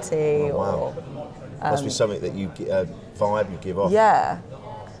sexuality. Oh, wow. Must be something that you vibe you give off. Yeah.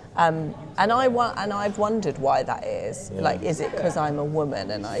 And I've wondered why that is. Yeah. Is it because I'm a woman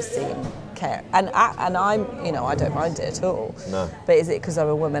and I seem care? And I'm, I don't mind it at all. No. But is it because I'm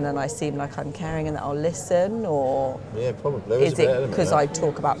a woman and I seem like I'm caring and that I'll listen, or yeah, probably. Is it because I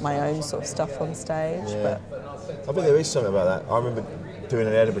talk about my own sort of stuff on stage? Yeah. I think there is something about that. I remember doing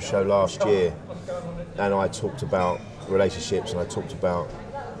an Edinburgh show last year, and I talked about relationships, and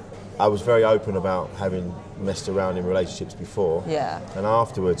I was very open about having messed around in relationships before. Yeah. And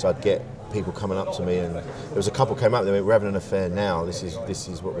afterwards, I'd get people coming up to me, and there was a couple came up. They went, "We're having an affair now. This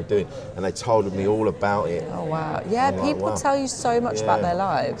is what we're doing," and they told me all about it. Oh wow! Yeah, people tell you so much about their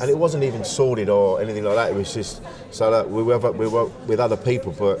lives. And it wasn't even sordid or anything like that. It was just so that we work with other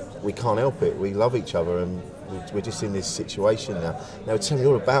people, but we can't help it. We love each other, and we're just in this situation now. And they would tell me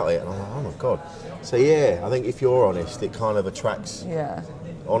all about it, and I'm like, oh my God. So yeah, I think if you're honest, it kind of attracts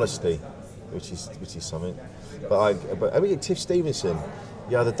honesty, which is something. But I mean, Tiff Stevenson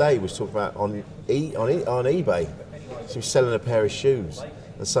the other day was talking about on eBay. She was selling a pair of shoes,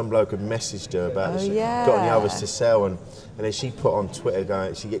 and some bloke had messaged her about got any others to sell, and then she put on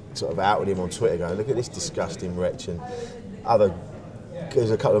Twitter she sort of outed him on Twitter going, look at this disgusting wretch, and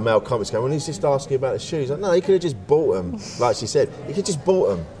there's a couple of male comments going, well, he's just asking about the shoes. Like, no, he could have just bought them, like she said. He could have just bought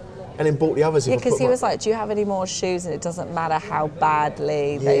them and then bought the others. Yeah, because he was like, do you have any more shoes? And it doesn't matter how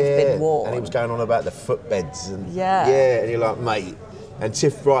badly they've been worn. And he was going on about the footbeds. And yeah, and you're like, mate. And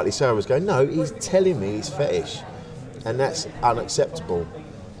Tiff, rightly so, was going, no, he's telling me his fetish. And that's unacceptable.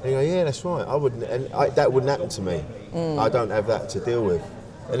 And you go, yeah, that's right. I wouldn't, and that wouldn't happen to me. I don't have that to deal with.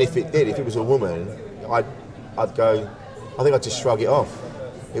 And if it did, if it was a woman, I'd go, I think I'd just shrug it off.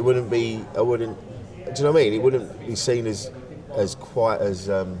 It wouldn't be, do you know what I mean? It wouldn't be seen as quite as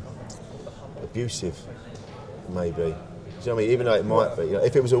abusive, maybe. Do you know what I mean? Even though it might be. You know,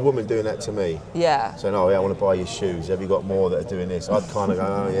 if it was a woman doing that to me, saying, oh yeah, I want to buy your shoes, have you got more that are doing this? I'd kind of go,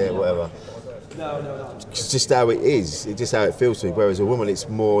 oh yeah, whatever. It's just how it is. It's just how it feels to me. Whereas a woman, it's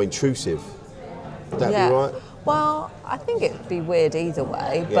more intrusive. Would that be right? Well, I think it'd be weird either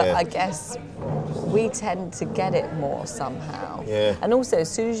way, but I guess we tend to get it more somehow. Yeah. And also, as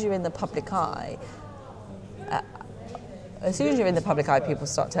soon as you're in the public eye, people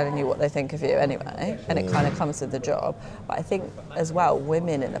start telling you what they think of you anyway, and it kind of comes with the job. But I think, as well,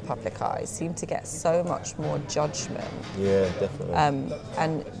 women in the public eye seem to get so much more judgment. Yeah, definitely.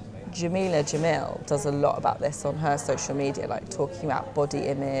 And Jamila Jamil does a lot about this on her social media, like talking about body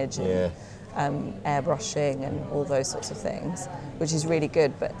image and airbrushing and all those sorts of things, which is really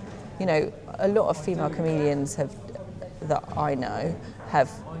good. But, you know, a lot of female comedians that I know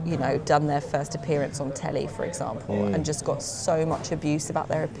have, you know, done their first appearance on telly, for example, and just got so much abuse about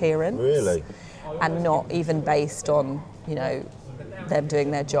their appearance. Really? And not even based on, you know, them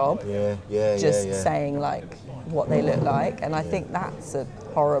doing their job. Just saying, like, what they look like. And I think that's a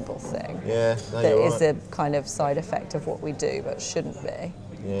horrible thing. Yeah, no, that you're is right. a kind of side effect of what we do, but shouldn't be.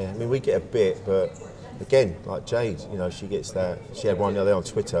 Yeah, I mean, we get a bit, but again, like Jade, you know, she gets that. She had one the other day on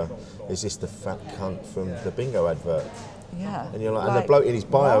Twitter. Is this the fat cunt from the bingo advert? Yeah. And you're like, and the bloke in his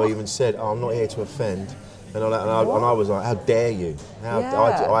bio even said, "Oh, I'm not here to offend." And I was like, "How dare you?"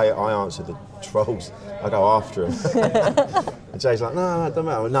 I answered the trolls. I go after him. And Jade's like, "No, it doesn't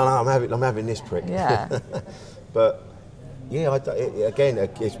matter. No, I'm having this prick." Yeah. But yeah,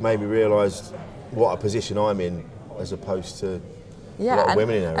 it's made me realise what a position I'm in as opposed to a lot of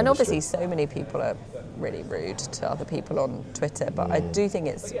women in our and industry. obviously so many people are really rude to other people on Twitter, but I do think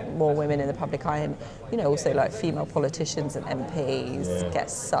it's more women in the public eye, and, you know, also like female politicians and MPs get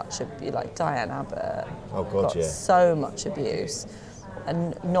such like Diane Abbott got so much abuse,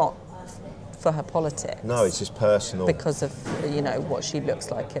 and not for her politics. No, it's just personal. Because of, you know, what she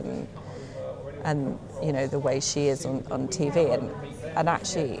looks like and you know, the way she is on TV, and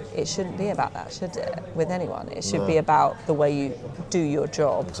actually it shouldn't be about that, should it, with anyone? It should be about the way you do your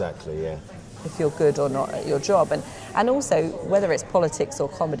job. Exactly, yeah. If you're good or not at your job, and also whether it's politics or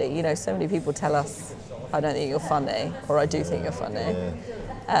comedy, you know, so many people tell us, I don't think you're funny, or I do think you're funny.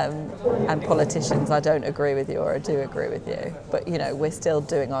 And politicians, I don't agree with you, or I do agree with you. But, you know, we're still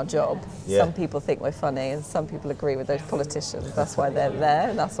doing our job. Some people think we're funny, and some people agree with those politicians. That's why they're there,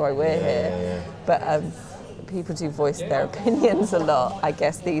 and that's why we're here. But people do voice their opinions a lot, I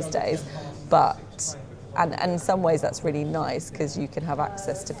guess, these days. But and in some ways that's really nice, because you can have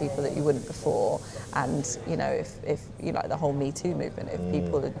access to people that you wouldn't before. And, you know, if you like the whole Me Too movement, if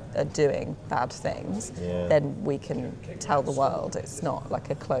people are doing bad things, then we can tell the world. It's not like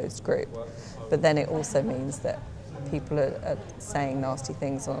a closed group. But then it also means that people are saying nasty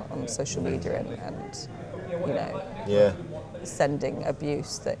things on social media and you know, sending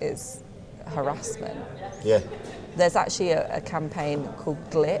abuse that is harassment. There's actually a campaign called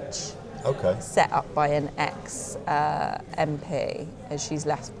Glitch, set up by an ex-MP, and she's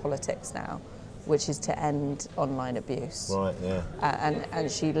left politics now, which is to end online abuse. Right, yeah.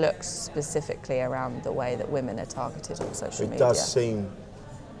 And she looks specifically around the way that women are targeted on social media. It does seem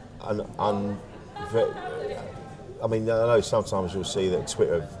I mean, I know sometimes you'll see that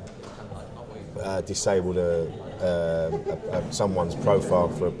Twitter disabled someone's profile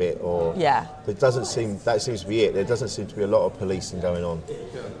for a bit, or it doesn't seem, that seems to be it. There doesn't seem to be a lot of policing going on.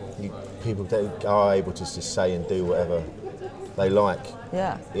 People are able to just say and do whatever they like.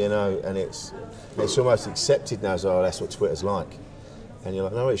 You know, and it's almost accepted now as, oh, that's what Twitter's like. And you're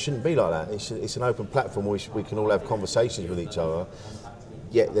like, no, it shouldn't be like that. It's an open platform where we can all have conversations with each other.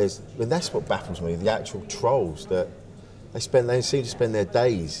 Yet and that's what baffles me, the actual trolls that they seem to spend their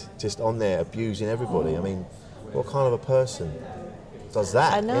days just on there abusing everybody. I mean, what kind of a person does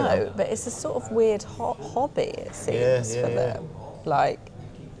that? I know, but it's a sort of weird hobby, it seems, for them. Like,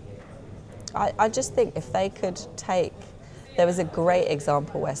 I just think if they could take... There was a great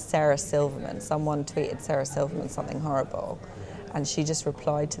example where someone tweeted Sarah Silverman something horrible, and she just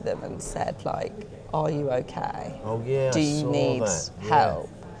replied to them and said, like, are you okay? Oh, yeah, Do you need help?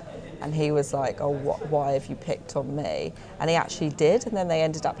 And he was like, oh, why have you picked on me? And he actually did. And then they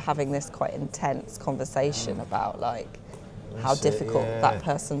ended up having this quite intense conversation about like how difficult that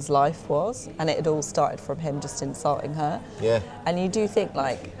person's life was. And it had all started from him just insulting her. Yeah. And you do think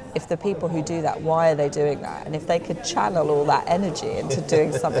like, if the people who do that, why are they doing that? And if they could channel all that energy into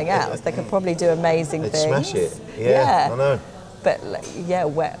doing something else, they could probably do amazing things. Smash it. Yeah, I know. But like,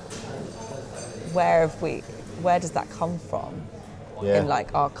 where does that come from? In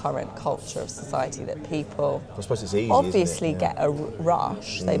like our current culture of society, that people I suppose it's easy, obviously get a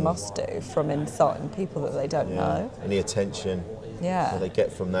rush, they must do, from insulting people that they don't know. And the attention that they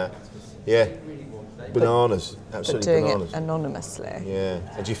get from that. Yeah. Bananas. Absolutely doing bananas. It anonymously. Yeah.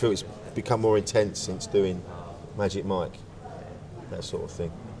 And do you feel it's become more intense since doing Magic Mike? That sort of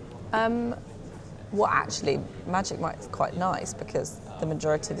thing? Well, actually, Magic Mike's quite nice because the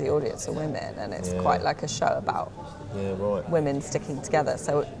majority of the audience are women, and it's quite like a show about women sticking together.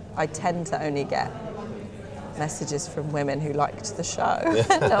 So I tend to only get messages from women who liked the show.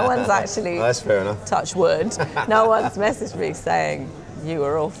 No one's actually, that's fair enough. Touch wood, no one's messaged me saying you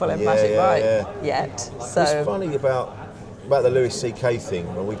were awful in Magic Mike yet. So it's funny about the Louis C.K. thing,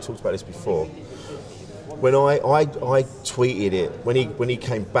 and we've talked about this before. When I tweeted it when he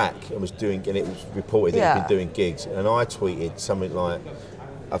came back and was doing, and it was reported that he'd been doing gigs, and I tweeted something like,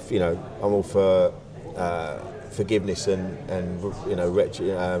 I'm all for forgiveness and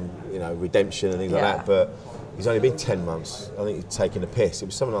redemption and things like that, but he's only been 10 months. I think he's taking the piss. It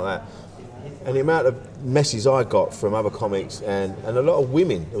was something like that. And the amount of messages I got from other comics and a lot of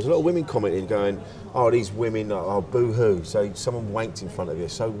women, there was a lot of women commenting going, oh, these women, oh, boo-hoo, so someone wanked in front of you,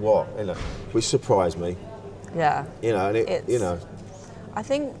 so what? Which surprised me. Yeah. And I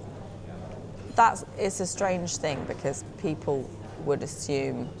think it's a strange thing because people would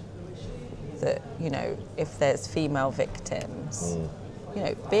assume that, if there's female victims,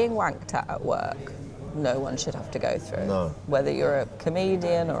 being wanked at work, no one should have to go through. No. Whether you're a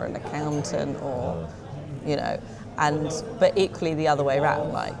comedian or an accountant or, but equally the other way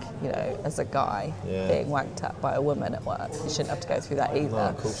around, as a guy being wanked at by a woman at work, you shouldn't have to go through that either. No,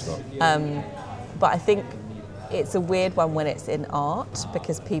 of course not. But I think it's a weird one when it's in art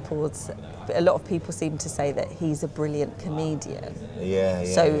because a lot of people seem to say that he's a brilliant comedian.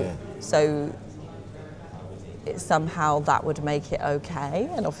 So somehow that would make it okay,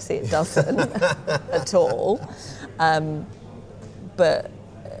 and obviously it doesn't at all. But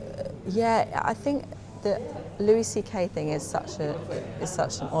I think the Louis C.K. thing is such an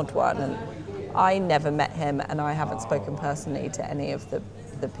odd one, and I never met him, and I haven't spoken personally to any of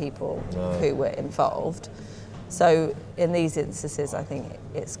the people who were involved. So in these instances, I think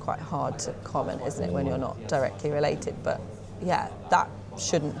it's quite hard to comment, isn't it, when you're not directly related? But that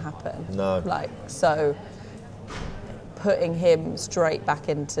shouldn't happen. No. So putting him straight back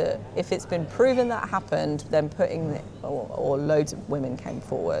into, if it's been proven that happened, then or loads of women came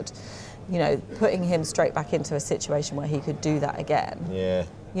forward, putting him straight back into a situation where he could do that again. Yeah.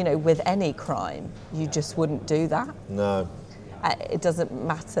 With any crime, you just wouldn't do that. No. It doesn't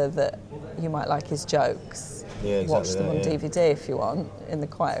matter that you might like his jokes. Yeah, exactly. Watch them on DVD if you want, in the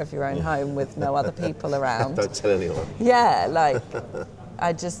quiet of your own home with no other people around. Don't tell anyone. Yeah,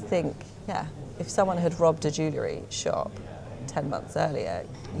 I just think, if someone had robbed a jewellery shop 10 months earlier,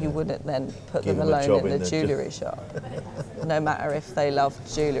 you wouldn't then put them alone in the jewellery shop. No matter if they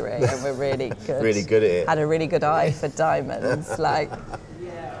loved jewellery and were really good. Really good at it. Had a really good eye for diamonds. I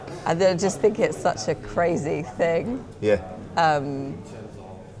just think it's such a crazy thing. Yeah.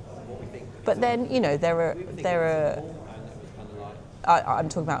 But then, there are I'm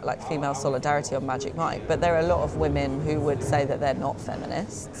talking about female solidarity on Magic Mike, but there are a lot of women who would say that they're not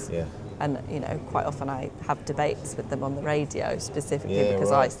feminists. Yeah. And, quite often I have debates with them on the radio specifically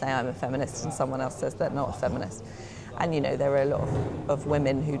because I say I'm a feminist and someone else says they're not a feminist. And, there are a lot of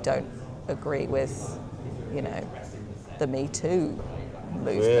women who don't agree with, the Me Too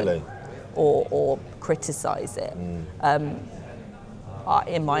movement. Really? Or criticise it.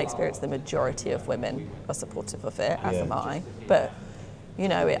 In my experience, the majority of women are supportive of it, as am I. But,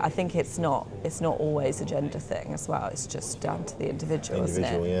 I think it's not always a gender thing as well. It's just down to the individual, isn't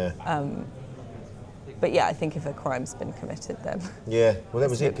it? Yeah. But I think if a crime's been committed, then yeah. Well, that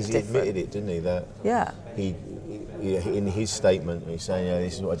was it because he admitted it, didn't he? That he in his statement he's saying,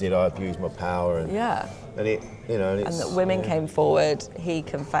 this is what I did. I abused my power, and and it, and that women came forward. He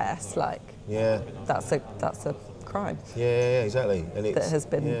confessed, that's a crime. Yeah, exactly. And that has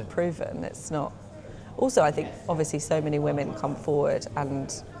been proven. It's not. Also, I think obviously so many women come forward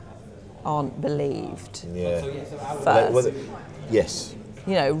and aren't believed. Yeah. First. Yes.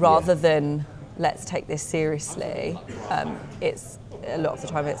 Rather than let's take this seriously, it's a lot of the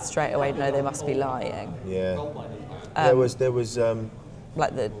time it's straight away, no, they must be lying. Yeah. There was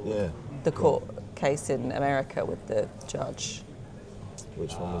like the court case in America with the judge.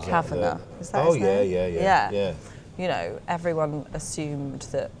 Which one was Kavanaugh. that? Is that his name? Yeah. You know, everyone assumed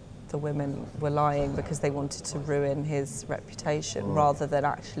that the women were lying because they wanted to ruin his reputation, rather than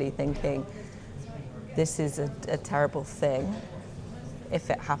actually thinking this is a terrible thing if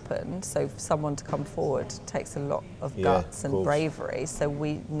it happened. So for someone to come forward takes a lot of guts and bravery. So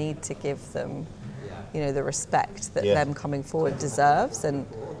we need to give them, you know, the respect that them coming forward deserves, and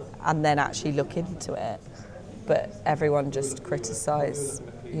then actually look into it. But everyone just criticised,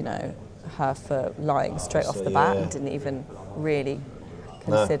 you know, her for lying straight off the bat and didn't even really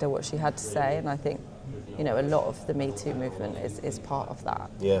consider what she had to say. And I think, you know, a lot of the Me Too movement is part of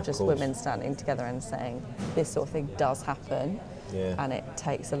that. Yeah, just women standing together and saying this sort of thing does happen, and it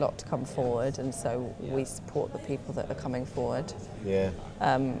takes a lot to come forward, and so we support the people that are coming forward. Yeah.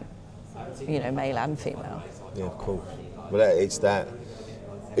 You know, male and female. Yeah, of course. Well, it's that.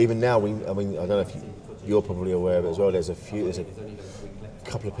 Even now, I don't know if you're probably aware of it as well. There's a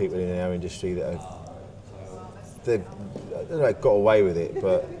couple of people in our industry that they've got away with it,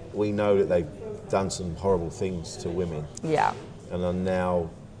 but we know that they've done some horrible things to women. Yeah. And then now,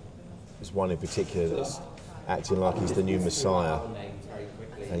 there's one in particular that's acting like he's the new Messiah.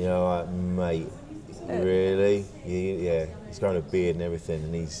 And you're like, mate, really? Yeah. He's growing a beard and everything,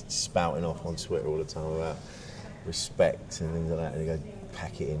 and he's spouting off on Twitter all the time about respect and things like that. And you go,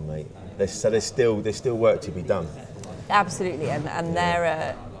 pack it in, mate. There's still work to be done. Absolutely, and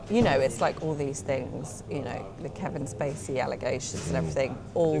there you know, it's like all these things, you know, the Kevin Spacey allegations and everything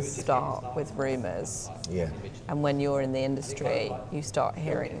all start with rumours. Yeah. And when you're in the industry, you start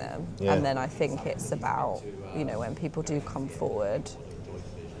hearing them. Yeah. And then I think it's about, you know, when people do come forward,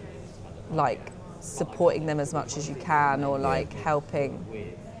 like supporting them as much as you can, or like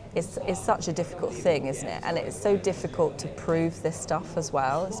helping. It's such a difficult thing, isn't it? And it's so difficult to prove this stuff as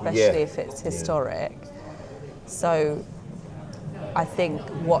well, especially if it's historic. So I think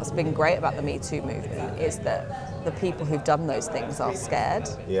what's been great about the Me Too movement is that the people who've done those things are scared,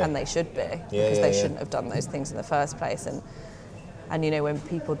 and they should be, because they shouldn't have done those things in the first place. And you know, when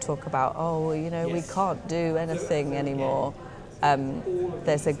people talk about, oh, you know, we can't do anything anymore,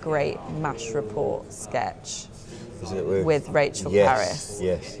 there's a great MASH report sketch with Rachel Paris,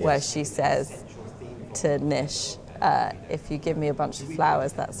 where she says to Nish, if you give me a bunch of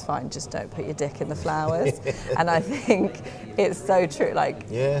flowers, that's fine, just don't put your dick in the flowers. And I think it's so true, like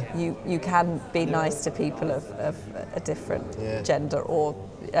you can be nice to people of a different gender, or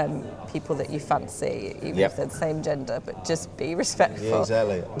people that you fancy, even if they're the same gender, but just be respectful. Yeah,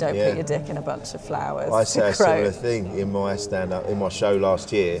 exactly. Don't put your dick in a bunch of flowers. I say a similar thing in my stand-up, in my show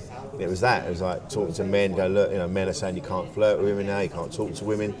last year. It was like talking to men, go, look, you know, men are saying you can't flirt with women now, you can't talk to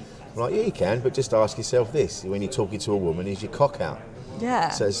women. I'm like, yeah, you can, but just ask yourself this: when you're talking to a woman, is your cock out? Yeah.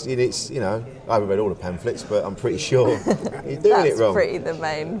 So it's you know, I haven't read all the pamphlets, but I'm pretty sure you're doing it wrong. That's pretty the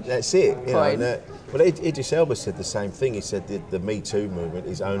main. That's it. You know, well, Idris Elba said the same thing. He said the Me Too movement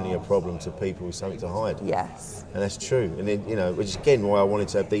is only a problem to people with something to hide. Yes. And that's true. And then, you know, which is again why I wanted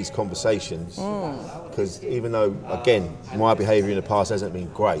to have these conversations, because even though, again, my behaviour in the past hasn't been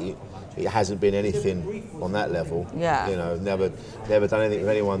great, it hasn't been anything on that level. Yeah. You know, never done anything with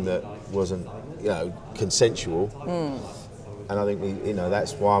anyone that wasn't, you know, consensual. And I think, you know,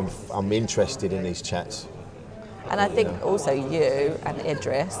 that's why I'm interested in these chats. And I think also you and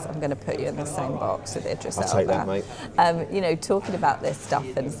Idris, I'm going to put you in the same box with Idris Elba. I'll take that, mate. You know, talking about this stuff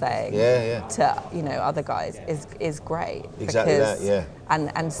and saying to, you know, other guys is great. Exactly because, that,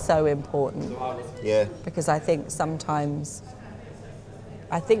 and so important. Yeah. Because I think sometimes,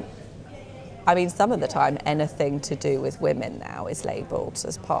 I mean, some of the time, anything to do with women now is labelled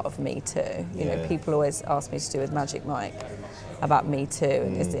as part of Me Too. You know, people always ask me to do with Magic Mike about Me Too,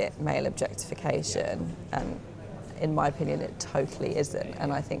 and is it male objectification? And in my opinion, it totally isn't.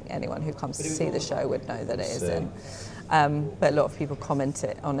 And I think anyone who comes to see the show would know that it isn't. But a lot of people comment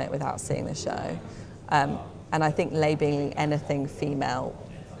on it without seeing the show. And I think labelling anything female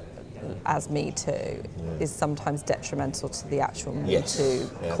as Me Too is sometimes detrimental to the actual Me Too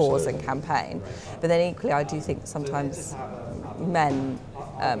cause and campaign. But then equally, I do think sometimes men,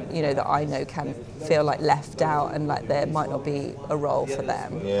 you know, that I know can feel like left out and like there might not be a role for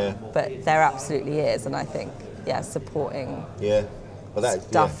them. Yeah. But there absolutely is, and I think, supporting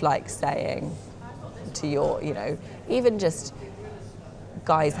stuff like saying to your, you know, even just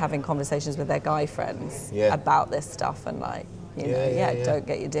guys having conversations with their guy friends about this stuff and like, you know, don't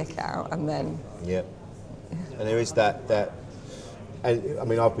get your dick out, and then... Yeah. And there is that and I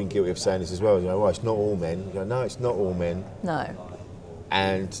mean, I've been guilty of saying this as well. You know, well, it's not all men. You go, no, it's not all men. No.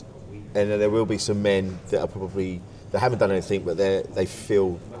 And there will be some men that are probably, they haven't done anything, but they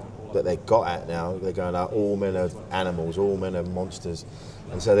feel that they've got at now. They're going, all men are animals, all men are monsters.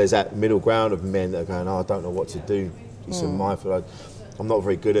 And so there's that middle ground of men that are going, I don't know what to do. It's a minefield. I'm not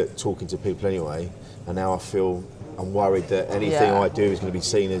very good at talking to people anyway, and now I'm worried that anything I do is going to be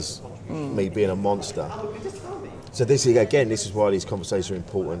seen as me being a monster. So this is why these conversations are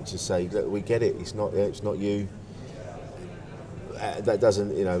important, to say, look, we get it. It's not you. That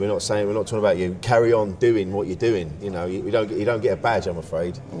doesn't, you know, we're not talking about you. Carry on doing what you're doing. You know, you don't get a badge, I'm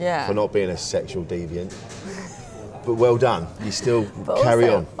afraid, for not being a sexual deviant. But well done. You still carry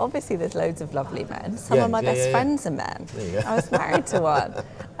on. Obviously, there's loads of lovely men. Some of my best friends are men. There you go. I was married to one.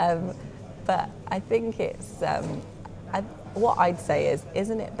 But I think it's what I'd say is,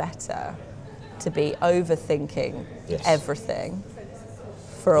 isn't it better to be overthinking everything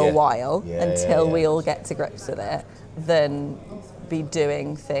for a while until we all get to grips with it, than be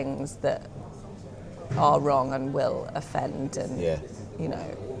doing things that are wrong and will offend and you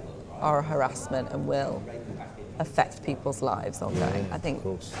know, are harassment and will affect people's lives ongoing. I think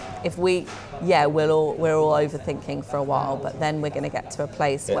if we're all overthinking for a while, but then we're going to get to a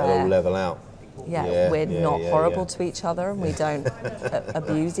place where it'll all level out. We're not horrible to each other, and we don't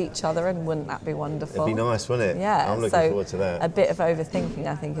abuse each other, and wouldn't that be wonderful? It'd be nice, wouldn't it? Yeah. I'm looking forward to that. A bit of overthinking,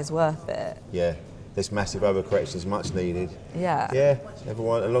 I think, is worth it. Yeah. This massive overcorrection is much needed. Yeah. Yeah.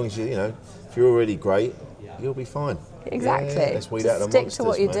 Everyone, as long as you know, if you're already great, you'll be fine. Exactly. Yeah, let's weed out the stick monsters, to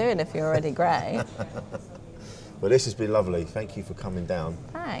what you're mate. doing if you're already great. Well, this has been lovely. Thank you for coming down.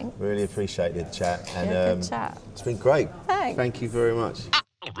 Thanks. Really appreciated the chat. And good chat. It's been great. Thanks. Thank you very much.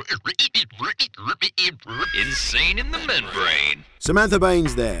 Insane in the membrane. Samantha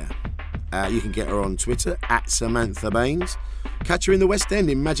Baines there. You can get her on Twitter @Samantha Baines. Catch her in the West End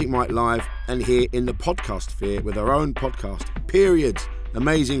in Magic Mike Live, and here in the podcast sphere with her own podcast, Periods,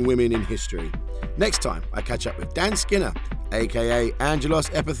 Amazing Women in History. Next time, I catch up with Dan Skinner, a.k.a. Angelos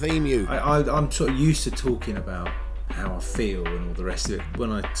Epithemiou. I'm sort of used to talking about how I feel and all the rest of it.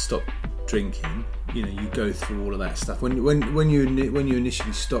 When I stopped drinking, you know, you go through all of that stuff. When you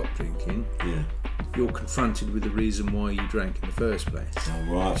initially stop drinking, you're confronted with the reason why you drank in the first place.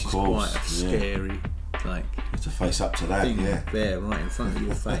 Oh, right, which of course. Is quite a scary, like, you have to face up to that. There, right in front of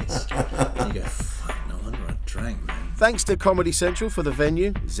your face. And you go, fuck, no wonder I drank, man. Thanks to Comedy Central for the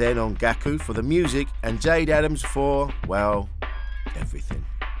venue, Zen on Gaku for the music, and Jade Adams for, well, everything.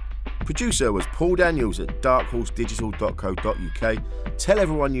 Producer was Paul Daniels at darkhorsedigital.co.uk. Tell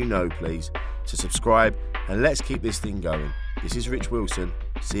everyone you know, please, to subscribe, and let's keep this thing going. This is Rich Wilson.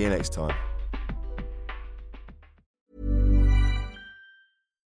 See you next time.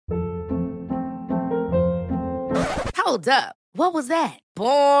 Hold up. What was that?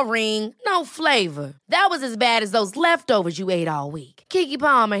 Boring. No flavor. That was as bad as those leftovers you ate all week. Keke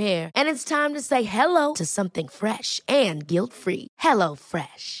Palmer here, and it's time to say hello to something fresh and guilt-free. Hello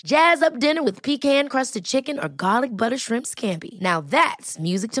Fresh. Jazz up dinner with pecan-crusted chicken or garlic butter shrimp scampi. Now that's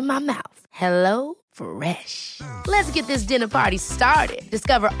music to my mouth. Hello Fresh. Let's get this dinner party started.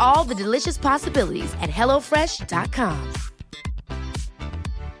 Discover all the delicious possibilities at HelloFresh.com.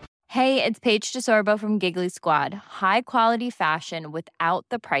 Hey, it's Paige DeSorbo from Giggly Squad. High quality fashion without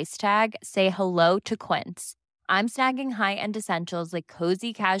the price tag. Say hello to Quince. I'm snagging high-end essentials like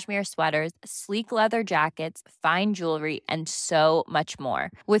cozy cashmere sweaters, sleek leather jackets, fine jewelry, and so much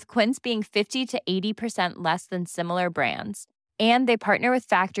more. With Quince being 50 to 80% less than similar brands. And they partner with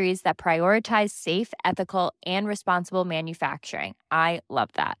factories that prioritize safe, ethical, and responsible manufacturing. I love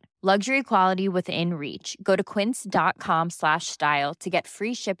that. Luxury quality within reach. Go to quince.com/style to get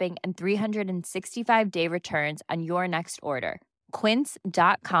free shipping and 365-day returns on your next order.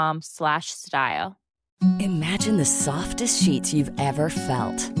 Quince.com/style. Imagine the softest sheets you've ever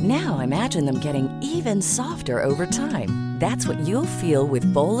felt. Now imagine them getting even softer over time. That's what you'll feel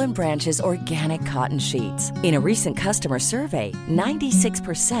with Boll & Branch's organic cotton sheets. In a recent customer survey,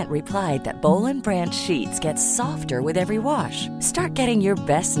 96% replied that Boll & Branch sheets get softer with every wash. Start getting your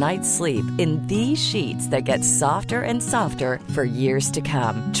best night's sleep in these sheets that get softer and softer for years to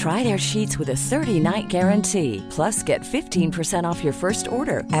come. Try their sheets with a 30-night guarantee. Plus, get 15% off your first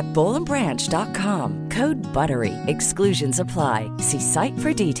order at bollandbranch.com. Code BUTTERY. Exclusions apply. See site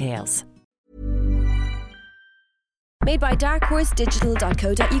for details. Made by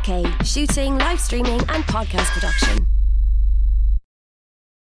darkhorsedigital.co.uk. Shooting, live streaming and podcast production.